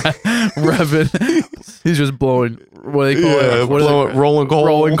indoors. revving. He's just blowing. What do they call Yeah, it? What do they- rolling coal.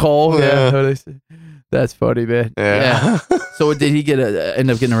 rolling coal. Yeah. Yeah. What do they say? That's funny, man. Yeah. So did he end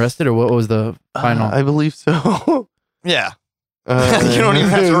up getting arrested, or what was the final? I believe so. Yeah. You don't even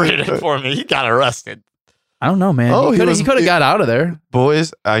have to read it for me. He got arrested. I don't know, man. Oh, he he was- could have got out of there.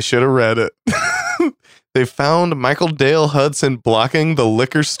 Boys, I should have read it. They found Michael Dale Hudson blocking the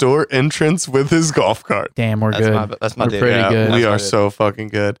liquor store entrance with his golf cart. Damn, we're That's good. that's my We're day. pretty Yeah, good. we That's my are day. so fucking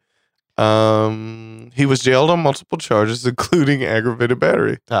good. He was jailed on multiple charges, including aggravated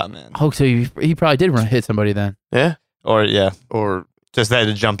battery. Oh man. Oh, so he probably did hit somebody then. Yeah. Or Or just they had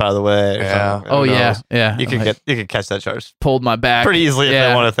to jump out of the way. Or Yeah. something. Oh Who yeah, knows? yeah. You Like, could catch that charge pulled my back. pretty easily if Yeah,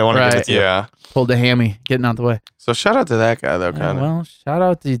 they want to give right. it to you. yeah. Pulled the hammy, getting out the way. So shout out to that guy though, Yeah, kind of. well, shout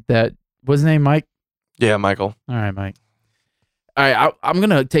out to that. What's his name, Mike? Yeah, Michael. All right, Mike. All right, I'm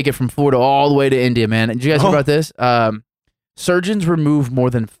gonna take it from Florida all the way to India, man. Did you guys hear Oh. about this? Surgeons remove more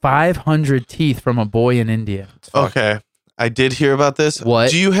than 500 teeth from a boy in India. Okay. I did hear about this. What?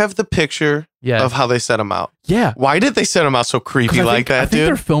 Do you have the picture Yeah, of how they set him out? yeah. Why did they set him out so 'Cause creepy I like think, I that, think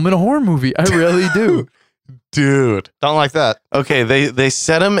they're dude? filming a horror movie. I really do. Dude. Don't like that. Okay, they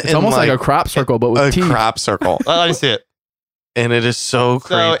set him It's in almost like like a crop circle, but with a teeth. crop circle. Let me see it. And it is so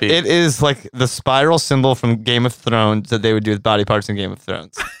So creepy. it is like the spiral symbol from Game of Thrones that they would do with body parts in Game of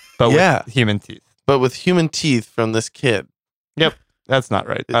Thrones, but Yeah. with human teeth. but with human teeth from this kid. That's not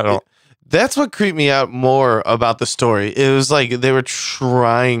right at all. That's what creeped me out more about the story. It was like they were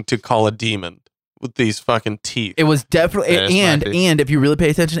trying to call a demon with these fucking teeth. It was definitely Yeah, it's and not good. and if you really pay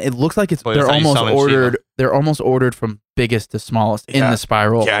attention, it looks like Well, they're it's how you almost summon ordered. Shiva. They're almost ordered from biggest to smallest in Yeah. the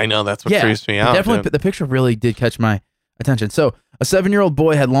spiral. Yeah, I know. That's what Yeah, creeps me It out. definitely, dude. the picture really did catch my attention. So, a 7-year-old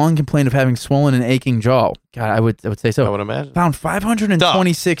boy had long complained of having swollen and aching jaw. God, I would say I so. would imagine. Found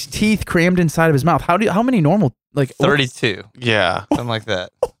 526 teeth crammed inside of his mouth. How many normal 32, Yeah. something like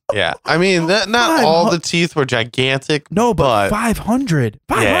that. Yeah. I mean, not all the teeth were gigantic. No, but but 500.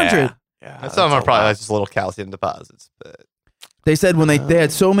 500. Yeah. Some are a probably lot. like just little calcium deposits. But They said when they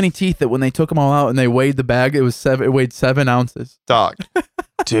had so many teeth that when they took them all out and they weighed the bag, it weighed 7 ounces. dog,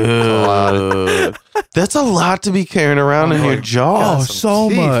 Dude. That's a lot to be carrying around in your jaw. Oh, so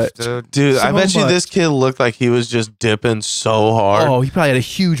much. dude. Dude, I so bet you much. this kid looked like he was just dipping so hard. Oh, he probably had a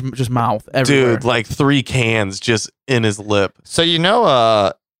huge just mouth everywhere. Dude, like 3 cans just in his lip. So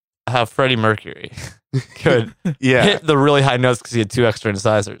how Freddie Mercury could Yeah. hit the really high notes because he had 2 extra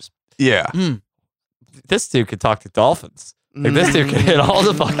incisors. Yeah. This dude could talk to dolphins. Like this dude could hit all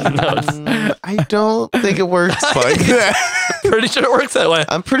the fucking notes. I don't think it works like that. Pretty sure it works that way.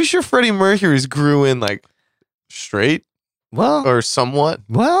 I'm pretty sure Freddie Mercury's grew in like straight Well, or somewhat,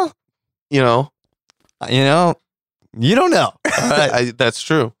 well, you know. you don't know. All right. That's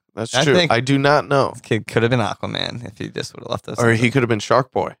true. That's I true. think- I do not know. This kid could have been Aquaman if he just would have left us. Or he could have been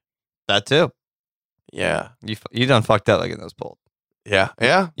Shark Boy. that too. Yeah. You done fucked up like in those polls. Yeah.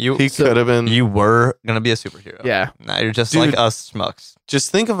 Yeah. You He could have been. you were gonna be a superhero. Yeah. Now you're just Dude. like us schmucks.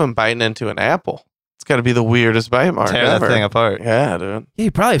 Just think of him biting into an apple. It's got to be the weirdest bite mark Tear ever. that thing apart. Yeah, dude. Yeah,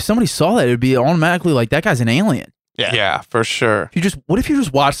 probably if somebody saw that, it would be automatically like that guy's an alien. Yeah. For sure. What if you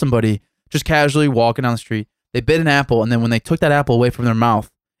just watch somebody just casually walking down the street, they bit an apple, and then when they took that apple away from their mouth,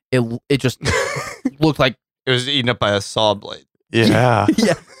 it just looked like It was eaten up by a saw blade. Yeah.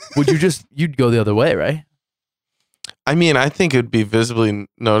 yeah. You'd go the other way, right? I mean, I think it would be visibly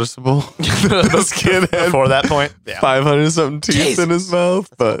noticeable. This kid had Before that point. 500 something teeth in his mouth,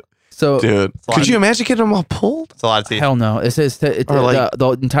 but So Dude, a lot could of- you imagine getting them all pulled? It's a lot of teeth. hell no. It says Or like- the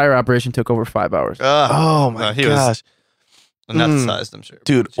entire operation took over 5 hours. Oh my no, he was gosh. anesthetized, I'm sure.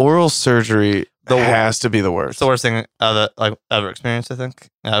 Dude, oral surgery The wor- has to be the It's worst. the worst thing I've ever experienced, I think.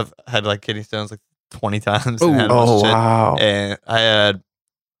 I've had like kidney stones like 20 times. Ooh. And had a bunch Oh, of shit. wow. And I had,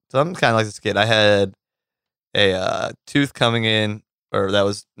 so I'm kind of like this kid. I had a tooth coming in, or that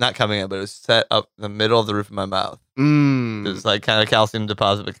was not coming in, but it was set up in the middle of the roof of my mouth. It Mm. was like kind of calcium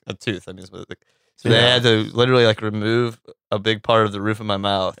deposit, like a tooth. I mean, it's like, so they Yeah. had to literally like remove a big part of the roof of my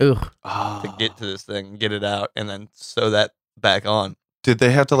mouth Ugh. to get to this thing, get it out, and then sew that back on. Did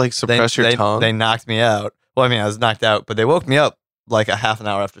they have to like suppress your tongue? They knocked me out. Well, I mean, I was knocked out, but they woke me up like a half an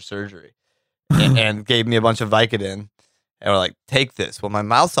hour after surgery and gave me a bunch of Vicodin and were like, take this. Well, my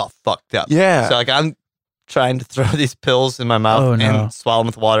mouth's all fucked up. Yeah. So, like, I'm trying to throw these pills in my mouth Oh, no. and swallow them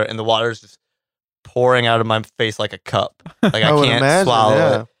with water, and the water is just pouring out of my face like a cup. Like, I would can't imagine, swallow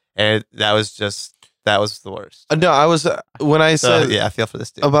yeah. it. And that was the worst. No, I was when I So, said yeah, I feel for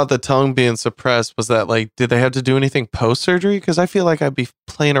this dude. about the tongue being suppressed. Was that like, did they have to do anything post surgery? Because I feel like I'd be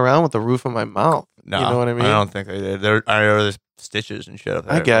playing around with the roof of my mouth. No, you know what I mean? I don't think they did. I know there's stitches and shit up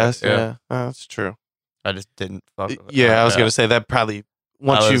there. I but, guess, yeah, that's true. I just didn't fuck with it. Yeah, I was gonna say that probably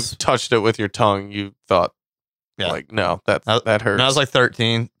once you was- touched it with your tongue, you thought, Yeah. like, no, that I- that hurts. And I was like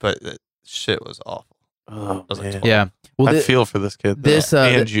 13, but the shit was awful. oh, was like man. 12. Yeah. Well, I thi- feel for this kid. Though. this,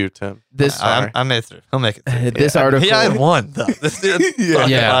 and you, Tim. this Sorry. I made it through. He'll make it through. this Yeah. article. He had one though. This dude, Yeah. fucking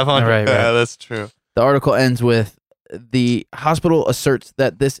Yeah, 500. right. Yeah, that's true. The article ends with the hospital asserts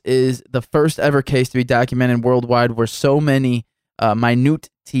that this is the first ever case to be documented worldwide where so many minute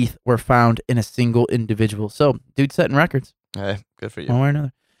teeth were found in a single individual. So, dude setting records Hey, good for you. one way or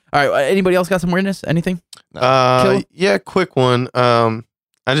another. All right, anybody else got some weirdness? Anything? Kill? Yeah, quick one.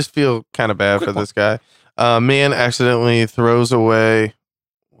 I just feel kind of bad for this guy. Man accidentally throws away.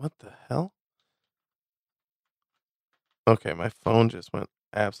 What the hell? Okay, my phone just went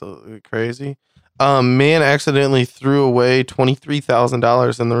absolutely crazy. Man accidentally threw away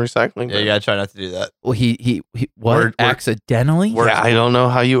 $23,000 in the recycling Yeah, bin. you gotta try not to do that. Well, he what? Word- Accidentally? word- Yeah, I don't know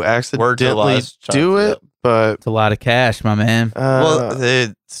how you Word to accidentally lies, try do to do it, but It's a lot of cash, my man. Well,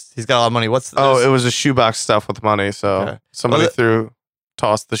 he's got a lot of money. What's it was a shoebox stuffed with money. So Okay. somebody Well,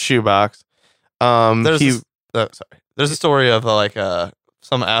 tossed the shoebox. there's He this- sorry. There's a story of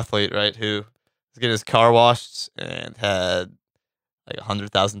some athlete, right, who was getting his car washed and had like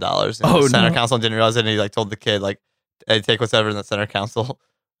 $100,000 in Oh, the center no. council and didn't realize it. And he like told the kid like, "Hey, take whatever in the center council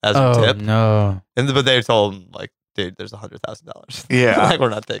as a Oh tip." no! But they told him like, "Dude, there's $100,000. Yeah. like we're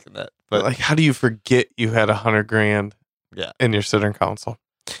not taking that." But like, how do you forget you had $100,000? Yeah. In your center council.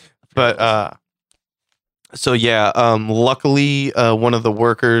 But so yeah, luckily one of the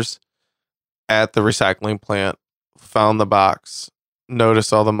workers at the recycling plant found the box,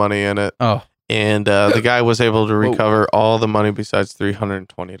 noticed all the money in it, Oh, and the guy was able to Whoa. recover all the money besides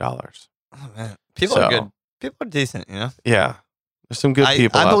 $320. oh, man, people So- are good. People are decent, you know. Yeah, there's some good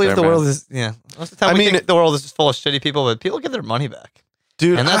people. I out believe there, the man. world is Most of the time I we mean, think the world is just full of shitty people, but people get their money back,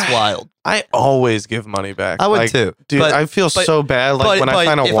 dude, and that's wild. I always give money back. I would Like, too, dude. But- I feel but- so bad. Like when I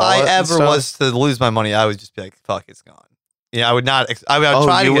find a if wallet. I and ever stuff. was to lose my money, I would just be like, "Fuck, it's gone." Yeah, I would not. I would oh,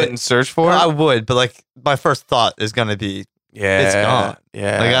 try you to wouldn't search for I it. would, but like my first thought is gonna be, Yeah, it's gone.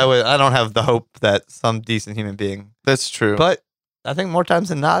 Yeah, like I don't have the hope that some decent human being, that's true. but I think more times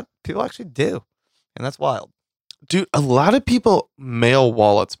than not, people actually do, and that's wild. Dude, a lot of people mail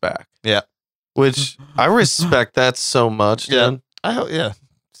wallets back. Yeah. Which I respect that so much, Yeah. dude. I hope, yeah.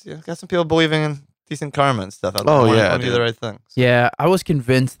 See, I got some people believing in decent karma and stuff. Oh, want yeah, to do dude. the right thing. yeah. I was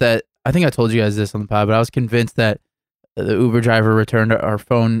convinced that. I think I told you guys this on the pod, but I was convinced that the Uber driver returned our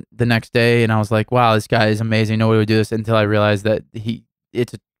phone the next day, and I was like, "Wow, this guy is amazing. Nobody would do this." Until I realized that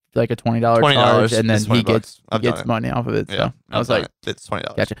it's like a $20 charge, and then is he $20. gets I've done it. money off of it. Yeah, So I was like, "It's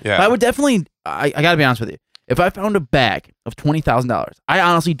 $20." "Gotcha." Yeah. But I would definitely. I got to be honest with you. If I found a bag of $20,000, I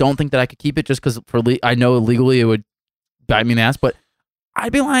honestly don't think that I could keep it just because I know legally it would bite me in the ass. But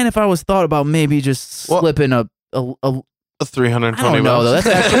I'd be lying if I was thought about maybe just Well- slipping a $320. I don't know though.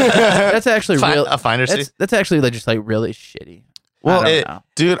 That's actually real. A finder's fee. That's actually like just like really shitty. Well, I don't it- know.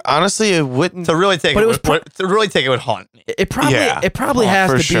 dude, honestly, it wouldn't. To really take But it, it was would haunt me. It probably Yeah. it probably Oh,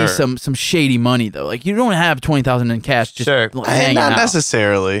 has for to sure. be some shady money though. Like you don't have $20,000 in cash just Sure. hanging not out.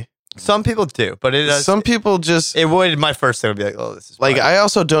 necessarily. Some people do, but it does. Some people just it would. My first thing would be like, "Oh, this is like. fine." I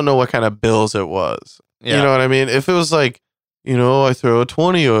also don't know what kind of bills it was. Yeah. You know what I mean? If it was like, I throw a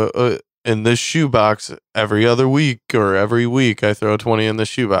 20 in this shoebox every other week or every week, I throw a 20 in the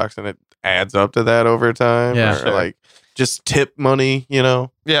shoebox, and it adds up to that over time. Yeah. or Sure. like just tip money. Yeah.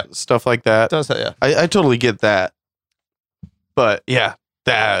 stuff like that. It does that, yeah. I totally get that. But yeah,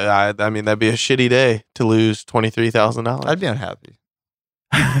 I mean, that'd be a shitty day to lose $23,000. I'd be unhappy.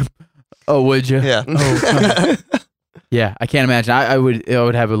 Oh, would you? Yeah. Oh, yeah, I can't imagine. I would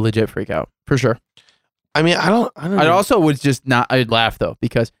have a legit freak out for sure. I mean, I don't. I also would just not. I'd laugh though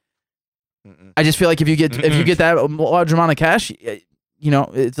because I just feel like if you get that large amount of cash,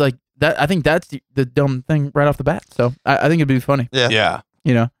 it's like that. I think that's the dumb thing right off the bat. So I think it'd be funny. Yeah.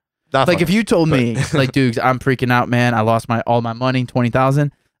 Yeah. Not Like funny. if you told me, like, dude, I'm freaking out, man. I lost all my money,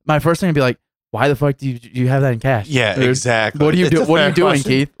 20,000. My first thing would be like, why the fuck do you have that in cash? Yeah, dude? exactly. What are you It's a doing? What are fair you doing,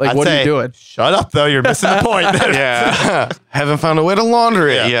 question. Keith? Like, I'd what are you say, doing? Shut up, though. You're missing the point. Yeah. Haven't found a way to launder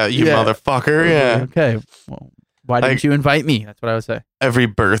it. Yeah, you Yeah. motherfucker. Yeah. Okay. Well, why didn't Like- you invite me? That's what I would say. Every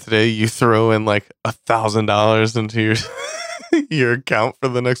birthday, you throw in like $1,000 into your your account for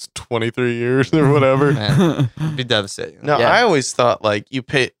the next 23 years or whatever. Man, it'd be devastating. No, Yeah. I always thought like you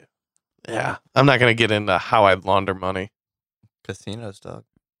pay. Yeah, I'm not gonna get into how I'd launder money. Casinos, dog.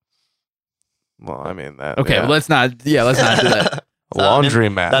 Well, I mean that. Okay, yeah. well, let's not do that. Laundry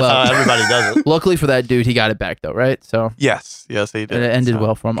mat. That's Well- how everybody does it. Luckily for that dude, he got it back though, right? So Yes, he did. it ended So,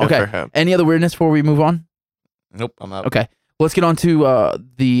 well for him. good Okay. for him. Any other weirdness before we move on? Nope, I'm out. Okay. Let's get on to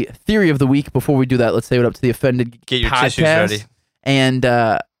the theory of the week. Before we do that, let's say it up to the Offended Get your podcast tissues ready. and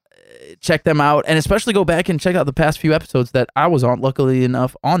check them out, and especially go back and check out the past few episodes that I was on, luckily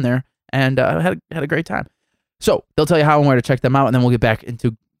enough, on there, and I had a great time. So they'll tell you how and where to check them out, and then we'll get back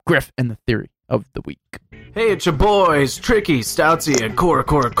into Griff and the theory of the week. Hey, it's your boys, Tricky, Stoutsy, and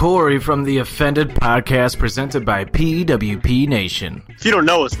Corey from the Offended Podcast presented by PWP Nation. If you don't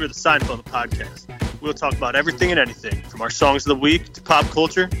know us, we're the Seinfeld Podcast. We'll talk about everything and anything, from our songs of the week to pop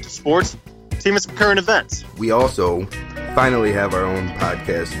culture to sports, to even some current events. We also finally have our own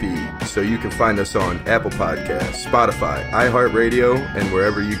podcast feed, so you can find us on Apple Podcasts, Spotify, iHeartRadio, and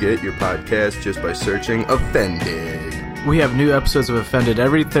wherever you get your podcasts just by searching Offended. We have new episodes of Offended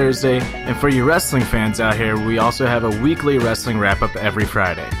every Thursday, and for you wrestling fans out here, we also have a weekly wrestling wrap-up every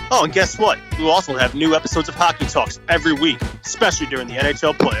Friday. Oh, and guess what? We'll also have new episodes of Hockey Talks every week, especially during the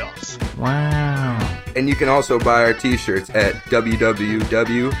NHL playoffs. Wow. And you can also buy our t-shirts at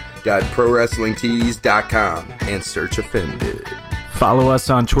www.prowrestlingtees.com and search Offended. Follow us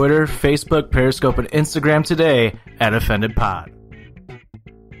on Twitter, Facebook, Periscope, and Instagram today at Offended Pod.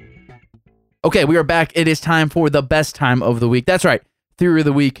 Okay, we are back. It is time for the best time of the week. That's right, theory of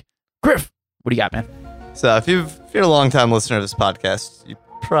the week. Griff, what do you got, man? So if you're a long-time listener of this podcast, you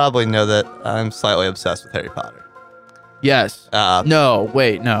probably know that I'm slightly obsessed with Harry Potter. Yes. Uh, No,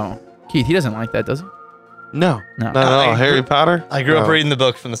 wait, no. Keith, he doesn't like that, does he? No, No. not at all. I Harry grew- Potter. I grew up Oh, reading the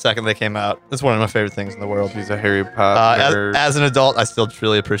book from the second they came out. It's one of my favorite things in the world. He's a Harry Potter. As an adult, I still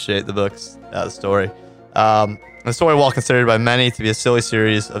truly appreciate the books, the story. The story, while considered by many to be a silly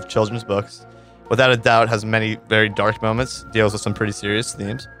series of children's books, without a doubt has many very dark moments, deals with some pretty serious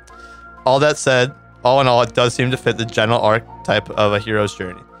themes. All that said, all in all, it does seem to fit the general archetype of a hero's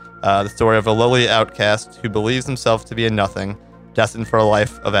journey. The story of a lowly outcast who believes himself to be a nothing, destined for a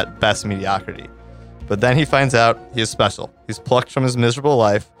life of at best mediocrity. But then he finds out he is special. He's plucked from his miserable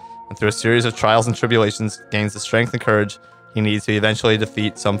life, and through a series of trials and tribulations, gains the strength and courage he needs to eventually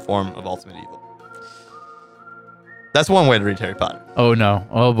defeat some form of ultimate evil. That's one way to read Harry Potter. Oh, no.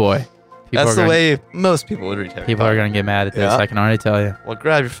 Oh, boy. That's the way most people would read Harry People Potter. are going to get mad at this. Yeah. I can already tell you. Well,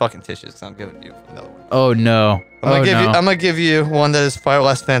 grab your fucking tissues, because I'm giving you another one. Oh, no. I'm gonna give you one that is far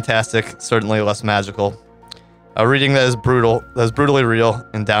less fantastic, certainly less magical. A reading that is brutal, that is brutally real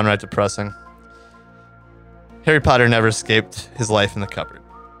and downright depressing. Harry Potter never escaped his life in the cupboard.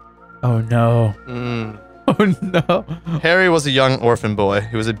 Oh, no. Mm. Oh, no. Harry was a young orphan boy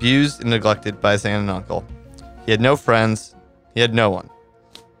who was abused and neglected by his aunt and uncle. He had no friends. He had no one.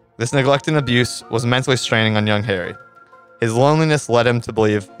 This neglect and abuse was mentally straining on young Harry. His loneliness led him to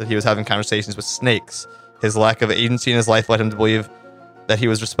believe that he was having conversations with snakes. His lack of agency in his life led him to believe that he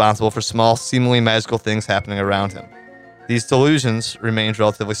was responsible for small, seemingly magical things happening around him. These delusions remained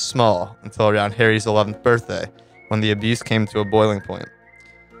relatively small until around Harry's 11th birthday, when the abuse came to a boiling point.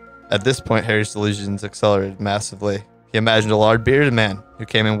 At this point, Harry's delusions accelerated massively. He imagined a large bearded man who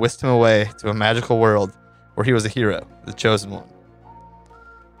came and whisked him away to a magical world where he was a hero, the chosen one.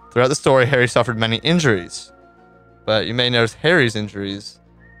 Throughout the story, Harry suffered many injuries, but you may notice Harry's injuries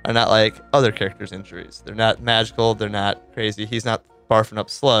are not like other characters' injuries. They're not magical, they're not crazy. He's not barfing up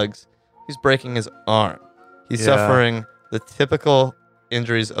slugs. He's breaking his arm. He's Yeah. suffering the typical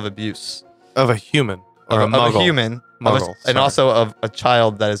injuries of abuse. Of a human or a Of muggle. a human, Muggle, and sorry. also of a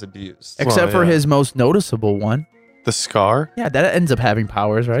child that is abused. Except for yeah. his most noticeable one. The scar. Yeah, that ends up having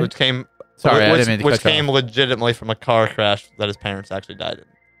powers, right? Which came, Sorry, I which, didn't mean to which cut you came legitimately from a car crash that his parents actually died in.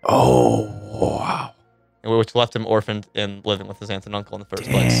 Oh wow. which left him orphaned and living with his aunt and uncle in the first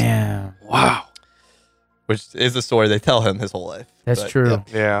place. Damn. Wow. Which is the story they tell him his whole life. That's But, true.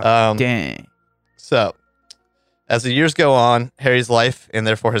 Yeah. Dang. So, as the years go on, Harry's life and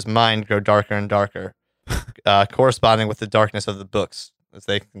therefore his mind grow darker and darker, corresponding with the darkness of the books as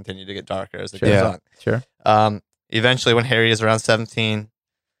they continue to get darker as it Sure. goes Yeah. on. Sure. Eventually, when Harry is around 17,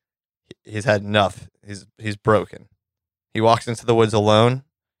 he's had enough. He's broken. He walks into the woods alone,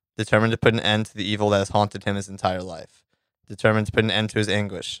 determined to put an end to the evil that has haunted him his entire life. Determined to put an end to his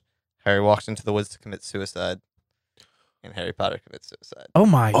anguish, Harry walks into the woods to commit suicide, and Harry Potter commits suicide. Oh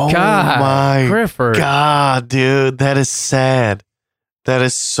my Oh God. my Clifford. God, dude, that is sad. That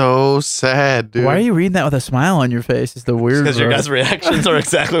is so sad, dude. Why are you reading that with a smile on your face? Is the weird. Because your guys' reactions are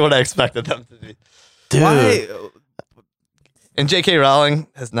exactly what I expected them to be. Dude. Why? And J.K. Rowling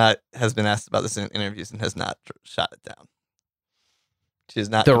has been asked about this in interviews and has not shot it down. She has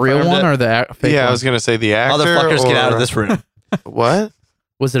not The real confirmed one it. or the fake Yeah, one? I was gonna say the actor. Motherfuckers, get out of or- this room. What?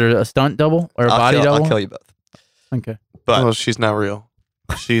 Was it a stunt double or a body double? I'll kill you both. Okay. But Well, she's not real.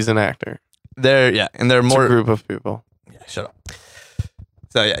 She's an actor. they're It's a more. group of people. Yeah, shut up.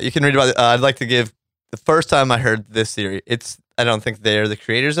 So yeah, you can read about it. I'd like to give the first time I heard this theory. I don't think they're the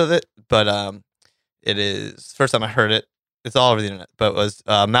creators of it, but it is first time I heard it. It's all over the internet, but it was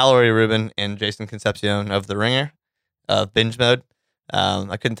Mallory Rubin and Jason Concepcion of The Ringer, Binge Mode.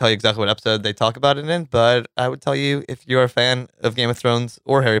 I couldn't tell you exactly what episode they talk about it in, but I would tell you if you're a fan of Game of Thrones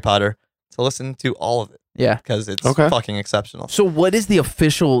or Harry Potter to listen to all of it Yeah. because it's Okay. fucking exceptional. So what is the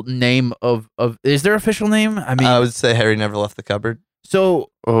official name of is there official name? I mean, I would say Harry never left the cupboard. so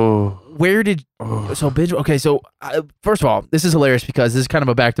Oh. where did so binge? Okay, so first of all, this is hilarious because this is kind of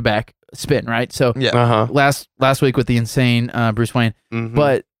a back to back spin, right? So Yeah. Uh huh. last week with the insane Bruce Wayne,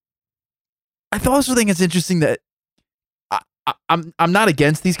 but I also think it's interesting that I'm not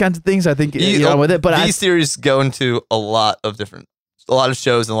against these kinds of things. I think you know with it, but these theories go into a lot of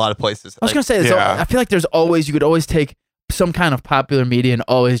shows and a lot of places. I was gonna say this. Yeah. I feel like you could always take some kind of popular media and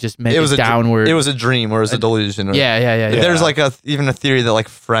always just make it downward. It was a dream or it was a delusion. Or, yeah. There's like even a theory that like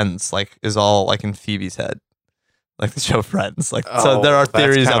Friends like is all like in Phoebe's head, like the show Friends. Like so Oh, there are that's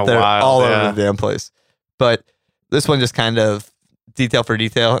theories kinda out there wild, all yeah. over the damn place. But this one just kind of detail for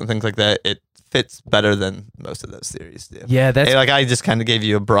detail and things like that. It fits better than most of those theories do. Yeah, that's Hey, like I just kind of gave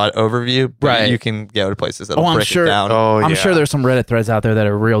you a broad overview, but Right. you can go to places that Oh, will I'm break sure- it down. Oh, I'm yeah. sure there's some Reddit threads out there that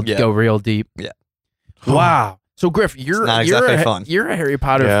are Yeah. go real deep. Yeah. Wow. So Griff, you're not exactly fun. You're a Harry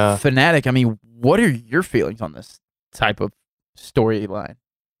Potter Yeah. fanatic. I mean, what are your feelings on this type of storyline?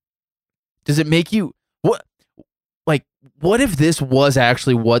 Does it make you what if this was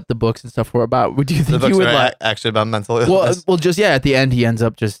actually what the books and stuff were about? Would you The think books you would are like? actually about mental Well, illness. well, just at the end, he ends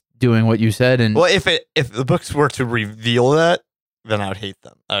up just doing what you said, and Well, if the books were to reveal that, then I would hate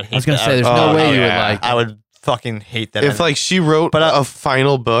them. I I was gonna that. say, there's Oh, no way you would yeah. like. I would fucking hate that. If like she wrote But, a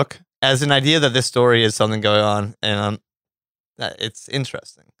final book, as an idea that this story is something going on, and that it's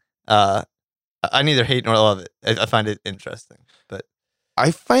interesting. I neither hate nor love it. I find it interesting, but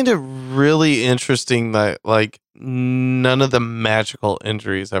I find it really interesting that like none of the magical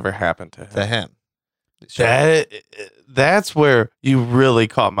injuries ever happened to him. to him, sure. That's where you really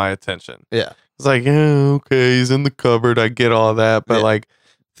caught my attention. Yeah. It's like, okay, he's in the cupboard. I get all that, but Yeah. like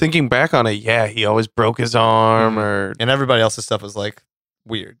thinking back on it, yeah, he always broke his arm, or and everybody else's stuff was like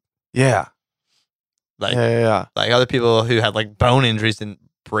weird. yeah, Like yeah. like other people who had like bone injuries didn't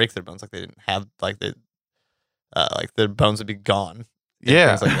break their bones, like they didn't have like their bones would be gone. and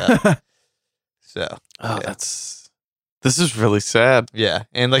Yeah. things like that. So Oh, yeah. this is really sad. Yeah,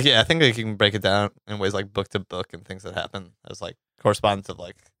 and like I think they can break it down in ways like book to book and things that happen as like correspondence of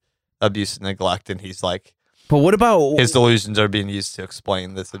like abuse and neglect, and he's like But what about his delusions are being used to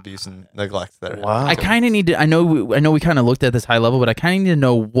explain this abuse and neglect that are Wow. I kind of need to. I know we kind of looked at this high level, but I kind of need to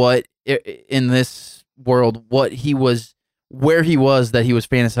know what in this world, what he was, where he was that he was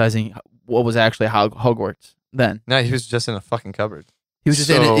fantasizing. What was actually Hogwarts then? No, he was just in a fucking cupboard. He was just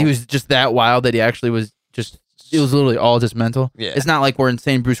in it. So- He was just that wild that he actually was just. It was literally all just mental. Yeah. It's not like where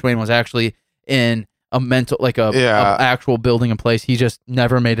insane Bruce Wayne was actually in a mental, like a actual building and place. He just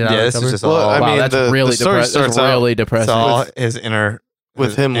never made it out Yeah, of this the is cupboard. just all. Well, I Wow, mean, that's the really story depressing. That's starts out really It's depressing. all his inner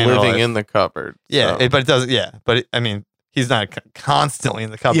with him inner living life. in the cupboard. Yeah, so. but it does. Yeah, but I mean, he's not constantly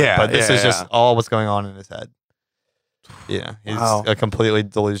in the cupboard. Yeah, but this yeah, is just yeah. all what's going on in his head. Yeah, he's Wow. a completely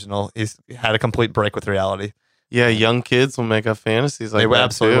delusional. He's had a complete break with reality. Yeah, young kids will make up fantasies like they would that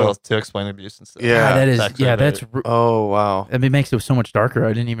absolutely too. will to explain abuse and stuff. Yeah. God, that It's is. actually Yeah, very- that's. Oh wow, I mean, it makes it so much darker. I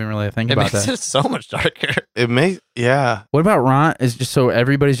didn't even really think It about makes that. it so much darker. it may yeah. What about Ron? Is just so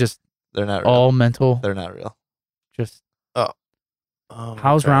everybody's just They're not real. all mental. They're not real. Just Oh,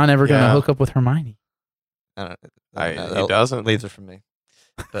 how's okay. Ron ever gonna Yeah. hook up with Hermione? I don't know. He That doesn't. Leaves are from me,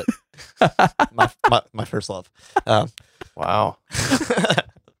 but my first love. Wow.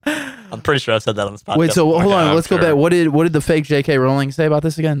 I'm pretty sure I've said that on this podcast. Wait, so before. hold on. I'm Let's go sure. back. What did the fake J.K. Rowling say about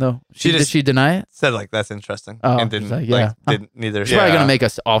this again, though? She Did just- she deny it? Said like that's interesting, Oh, and didn't she's like, yeah. didn't neither. She's probably Yeah. gonna make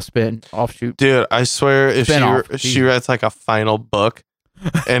us offshoot. Dude, I swear if Spin-off. she writes like a final book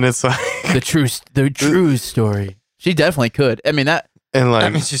and it's like the true story. She definitely could. I mean that. and I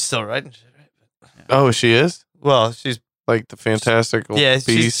like mean, she's still writing shit, right? oh she is? Well, she's Like the Fantastic yeah,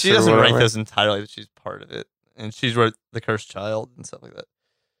 Beasts she or doesn't write whatever? those entirely, but she's part of it, and she's wrote The Cursed Child and stuff like that.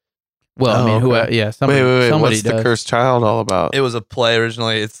 Well, I Oh, mean, who? okay. Yeah, somebody. Wait, somebody what's does. the Cursed Child all about? It was a play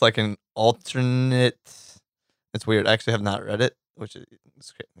originally. It's like an alternate. It's weird. I actually have not read it, which is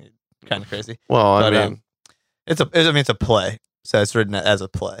kind of crazy. Well, I But, mean, it's a play, so it's written as a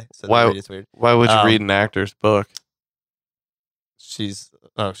play. So Why- to read it's weird. why would you um, read an actor's book?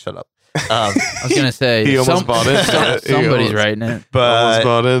 Shut up. I was gonna say He almost bought into it. He Somebody's almost- writing it. Almost But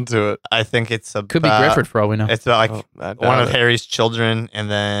bought into it. I think it's about Could be Griffith for all we know. It's about like Oh, I one doubt of it. Harry's children,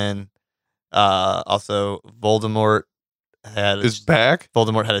 and then also Voldemort is back.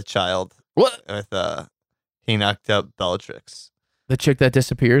 Voldemort had a child What? with he knocked up Bellatrix. The chick that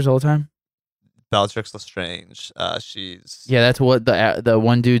disappears all the time. Bellatrix Lestrange. She's Yeah, that's what the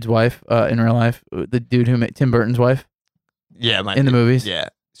one dude's wife in real life. The dude who made Tim Burton's wife in the movies. Yeah,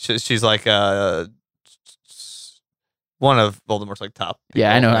 she's like one of Voldemort's like top.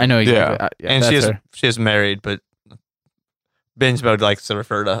 Yeah, people. I know exactly. Yeah. Yeah, And that's her. she is married, but Binge Mode likes to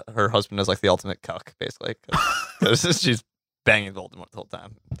refer to her husband as like the ultimate cuck, basically. 'Cause she's banging Voldemort the whole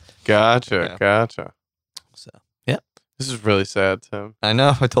time. Gotcha. So yeah, This is really sad, Tim. I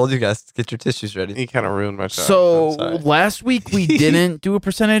know. I told you guys to get your tissues ready. He kind of ruined my shot. So I'm sorry. last week we didn't do a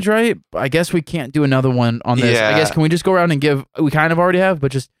percentage, right? I guess we can't do another one on this. I Yeah. guess can we just go around and give? We kind of already have,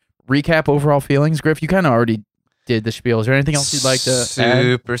 but just recap overall feelings. Griff, you kind of already did the spiel. Is there anything else you'd like to add?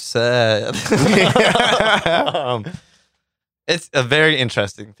 Super sad. It's a very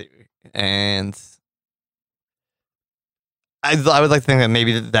interesting theory, and I would like to think that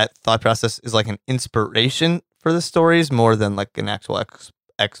maybe that thought process is like an inspiration for the stories more than like an actual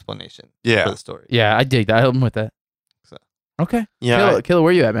explanation Yeah. for the story. Yeah, I dig that. I'm with that. So. Okay. Yeah, Killer,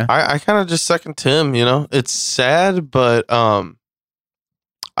 where you at, man? I kind of just second Tim. You know, it's sad, but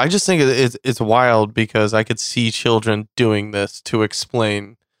I just think it's wild because I could see children doing this to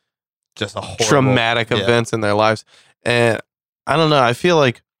explain Just a horrible, traumatic yeah. events in their lives, and I don't know. I feel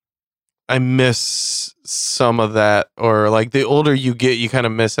like I miss some of that, or like the older you get, you kind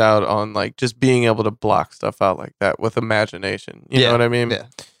of miss out on like just being able to block stuff out like that with imagination. You know what I mean? Yeah.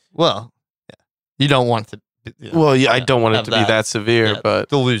 Well, yeah. You don't want to. Well, yeah, I don't want it have to be that severe, yeah, but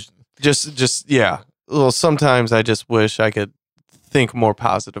delusion. just yeah. Well, sometimes I just wish I could think more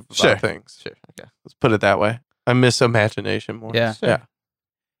positive about Sure. things. Sure. Okay. Let's put it that way. I miss imagination more. Yeah. Yeah.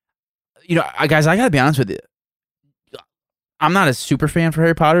 You know, guys, I gotta be honest with you. I'm not a super fan for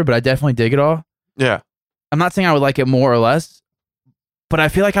Harry Potter, but I definitely dig it all. Yeah. I'm not saying I would like it more or less, but I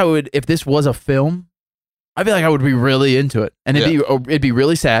feel like I would, if this was a film, I feel like I would be really into it. And it'd be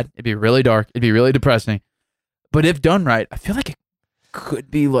really sad. It'd be really dark. It'd be really depressing. But if done right, I feel like it could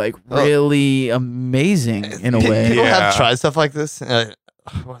be like really amazing in a way. People Yeah. have tried stuff like this.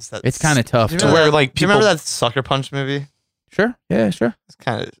 What's that? It's kind of tough. Do you to- remember where, that- like, do you remember people- that Sucker Punch movie? Sure. Yeah, sure. It's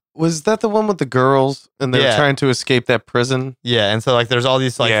kind of Was that the one with the girls and they're Yeah. trying to escape that prison? yeah, and so like there's all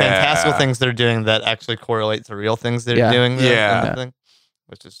these like Yeah. fantastical things they're doing that actually correlate to real things they're Yeah. doing. Yeah. and thing,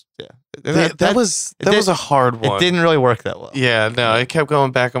 which is That was a hard one. It didn't really work that well. Yeah, no, it kept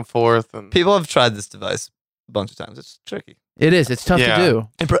going back and forth, and People have tried this device a bunch of times. It's tricky. It is. It's tough Yeah. to do.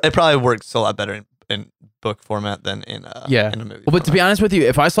 It probably works a lot better in book format than in Yeah. in a movie. Well, but to be honest with you,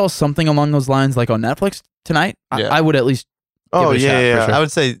 if I saw something along those lines like on Netflix tonight, Yeah. I would at least oh give it a yeah, shot, for yeah. sure. I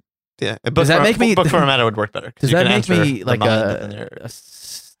would say yeah. Does that make me- book format would work better? 'cause Does you that can make enter me the like mind within your-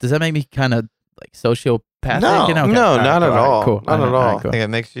 does that make me kind of like sociopathic? No, You know? Okay. no, All right, not at cool. all. Cool. Not at all. I think it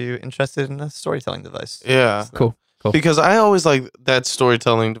makes you interested in a storytelling device. Yeah. Cool. Because I always like that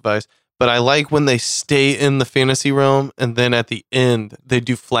storytelling device, but I like when they stay in the fantasy realm and then at the end they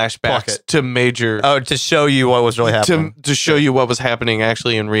do Pluck flashbacks it. to major Oh, to show you what was really happening. to show you what was happening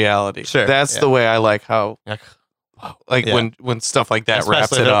actually in reality. Sure, That's yeah. the way I like how Like, yeah. when stuff like that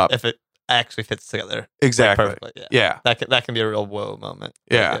wraps Especially it up. if it actually fits together. like, Exactly. perfectly. Yeah. Yeah. That can be a real whoa moment.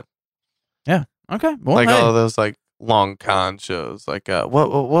 Yeah. Okay. Well, Like hey. all of those like long con shows. Like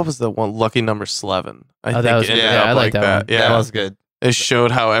what was the one? Lucky Number 11. I that think was it good. ended Yeah, up I like that one. Yeah. That was good. It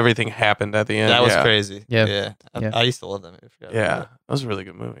showed how everything happened at the end. That was yeah. crazy. Yeah. Yeah. Yeah. I used to love that movie. I forgot about Yeah. that. That was a really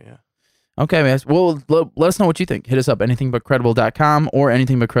good movie. Yeah. Okay, man. Well, let us know what you think. Hit us up, anythingbutcredible.com or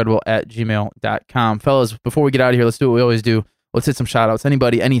anythingbutcredible@gmail.com. Fellas, before we get out of here, let's do what we always do. Let's hit some shout-outs.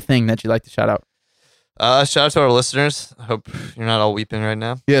 Anybody, anything that you'd like to shout out? Shout out to our listeners. I hope you're not all weeping right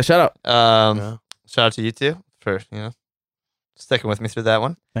now. Yeah, shout out. Shout out to you two for sticking with me through that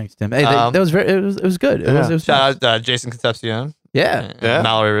one. Thanks, Tim. Hey, that was very. It was good. It was Shout out Jason Concepcion. Yeah. And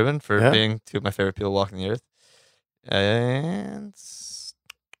Mallory Rubin for being two of my favorite people walking the earth. And that's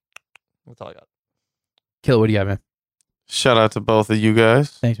all I got. Kill, what do you got, man? Shout out to both of you guys.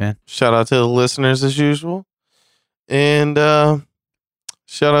 Thanks, man. Shout out to the listeners as usual. And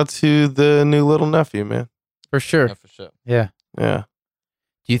shout out to the new little nephew, man. For sure. Yeah, for sure. Yeah. Yeah.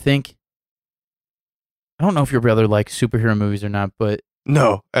 Do you think? I don't know if your brother likes superhero movies or not, but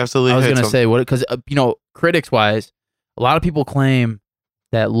No, absolutely. I was hates gonna them. say what because critics wise, a lot of people claim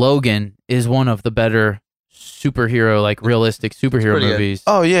that Logan is one of the better superhero, like realistic superhero pretty good. movies.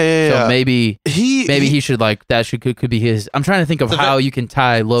 Oh yeah. So maybe he he should like that. Could be his. I'm trying to think of It's a how you can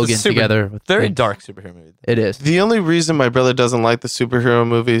tie Logan super- together. With Very things. dark superhero movie. It is. The only reason my brother doesn't like the superhero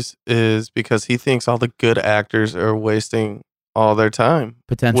movies is because he thinks all the good actors are wasting all their time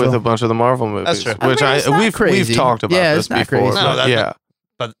Potential. with a bunch of the Marvel movies. That's true. I Which mean, it's not we've crazy. talked about Yeah, this it's not before. crazy. No, but yeah.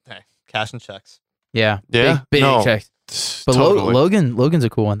 But hey, cash and checks. Yeah. Yeah? Big No. checks. But Totally. Logan's a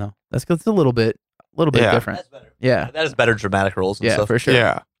cool one though. That's a little bit Yeah. different. Yeah. That is better dramatic roles and Yeah, stuff. for sure.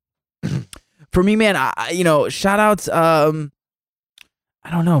 Yeah. For me, man, shout outs. I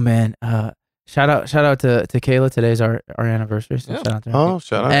don't know, man. Shout out to Kayla. Today's our anniversary. So Yeah. shout out to her. Oh,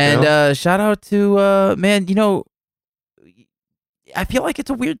 shout out. And Kayla. shout out to man. I feel like it's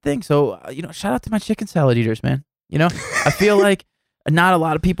a weird thing. So shout out to my chicken salad eaters, man. I feel like not a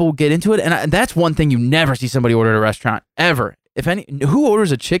lot of people get into it, and that's one thing you never see somebody order at a restaurant ever. If any, who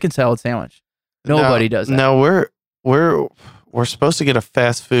orders a chicken salad sandwich? Nobody does that. No, we're supposed to get a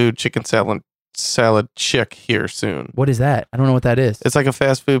fast food chicken salad chick here soon. What is that? I don't know what that is. It's like a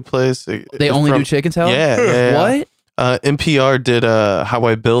fast food place. They only do chicken salad? Yeah. What? NPR did How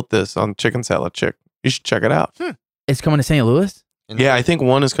I Built This on Chicken Salad Chick. You should check it out. It's coming to St. Louis? Yeah, I think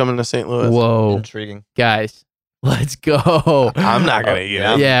one is coming to St. Louis. Whoa. Intriguing. Guys, let's go. I'm not gonna eat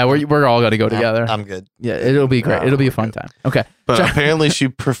it. Yeah, we're all gonna go together. I'm good. Yeah, it'll be great. No, It'll be a fun time. Okay. But apparently she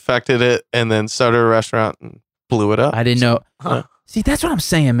perfected it and then started a restaurant and blew it up. I didn't know. Huh. See, that's what I'm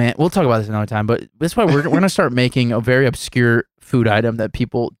saying, man. We'll talk about this another time, but that's why we're going to start making a very obscure food item that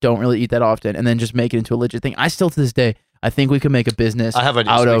people don't really eat that often and then just make it into a legit thing. I still, to this day, I think we could make a business I have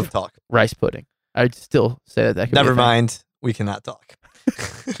ideas. out We of can talk. rice pudding. I'd still say that could Never be a thing. mind. We cannot talk.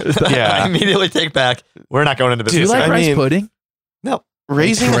 Yeah. I immediately take back. We're not going into Do you business. like I Rice mean- pudding? No.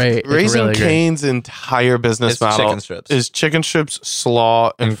 Raising It's great. It's Raising really great. Cane's entire business It's model chicken strips. is chicken strips,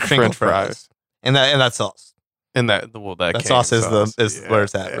 slaw, and crinkle French fries. And that sauce. And that That cane sauce is sauce. where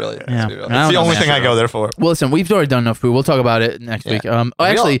it's at, really. Yeah. It's I don't the only know, thing man. I go there for. Well, listen, we've already done enough food. We'll talk about it next Yeah. week.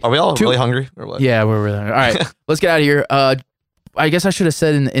 Are we all two- really hungry or what? Yeah, we're really all right. Let's get out of here. I guess I should have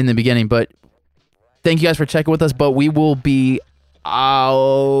said in the beginning, but thank you guys for checking with us. But we will be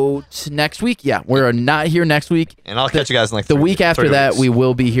out next week. Yeah, we're not here next week. And I'll catch you guys in like The 3 week after 3 that, weeks. we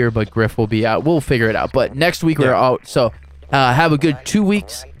will be here, but Griff will be out. We'll figure it out. But next week we're out. So have a good 2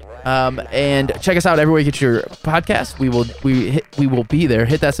 weeks. And check us out everywhere you get your podcast. We will be there.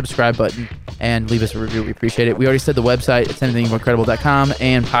 Hit that subscribe button and leave us a review. We appreciate it. We already said the website. It's anythingbutcredible.com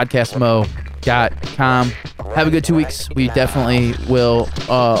and podcastmo.com. Have a good 2 weeks. We definitely will.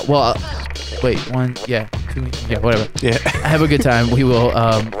 Wait, 1, yeah, 2 weeks, yeah, whatever. Yeah. Have a good time. We will,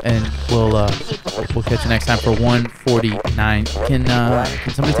 and we'll catch you next time for 149. Can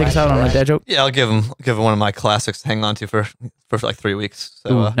somebody take us out on a dad joke? Yeah, I'll give him one of my classics to hang on to for like 3 weeks.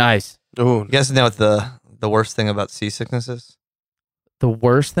 So Ooh, nice. Ooh, you guys know what the worst thing about seasickness is? The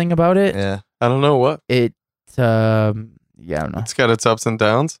worst thing about it, Yeah. I don't know what. yeah, I don't know. It's got its ups and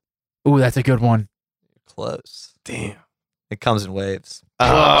downs. Ooh, that's a good one. Close. Damn. It comes in waves. I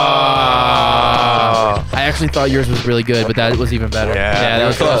actually thought yours was really good, but that was even better. Yeah, that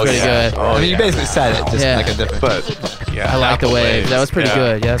was close. pretty good. Oh, I mean, you basically said it, just Yeah. make a difference. But yeah, I like the Apple waves. That was pretty Yeah.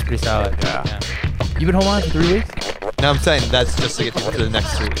 good. Yeah, that's pretty solid. Yeah. You been holding on for 3 weeks? No, I'm saying that's just to get people through the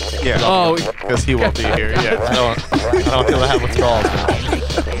next 3 weeks. Yeah. Oh, Because he won't be here. I Yeah. don't want people to have withdrawals. Man.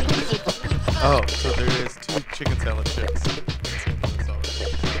 Oh, so there is 2 chicken salad chips.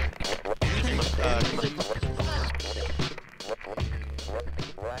 Can you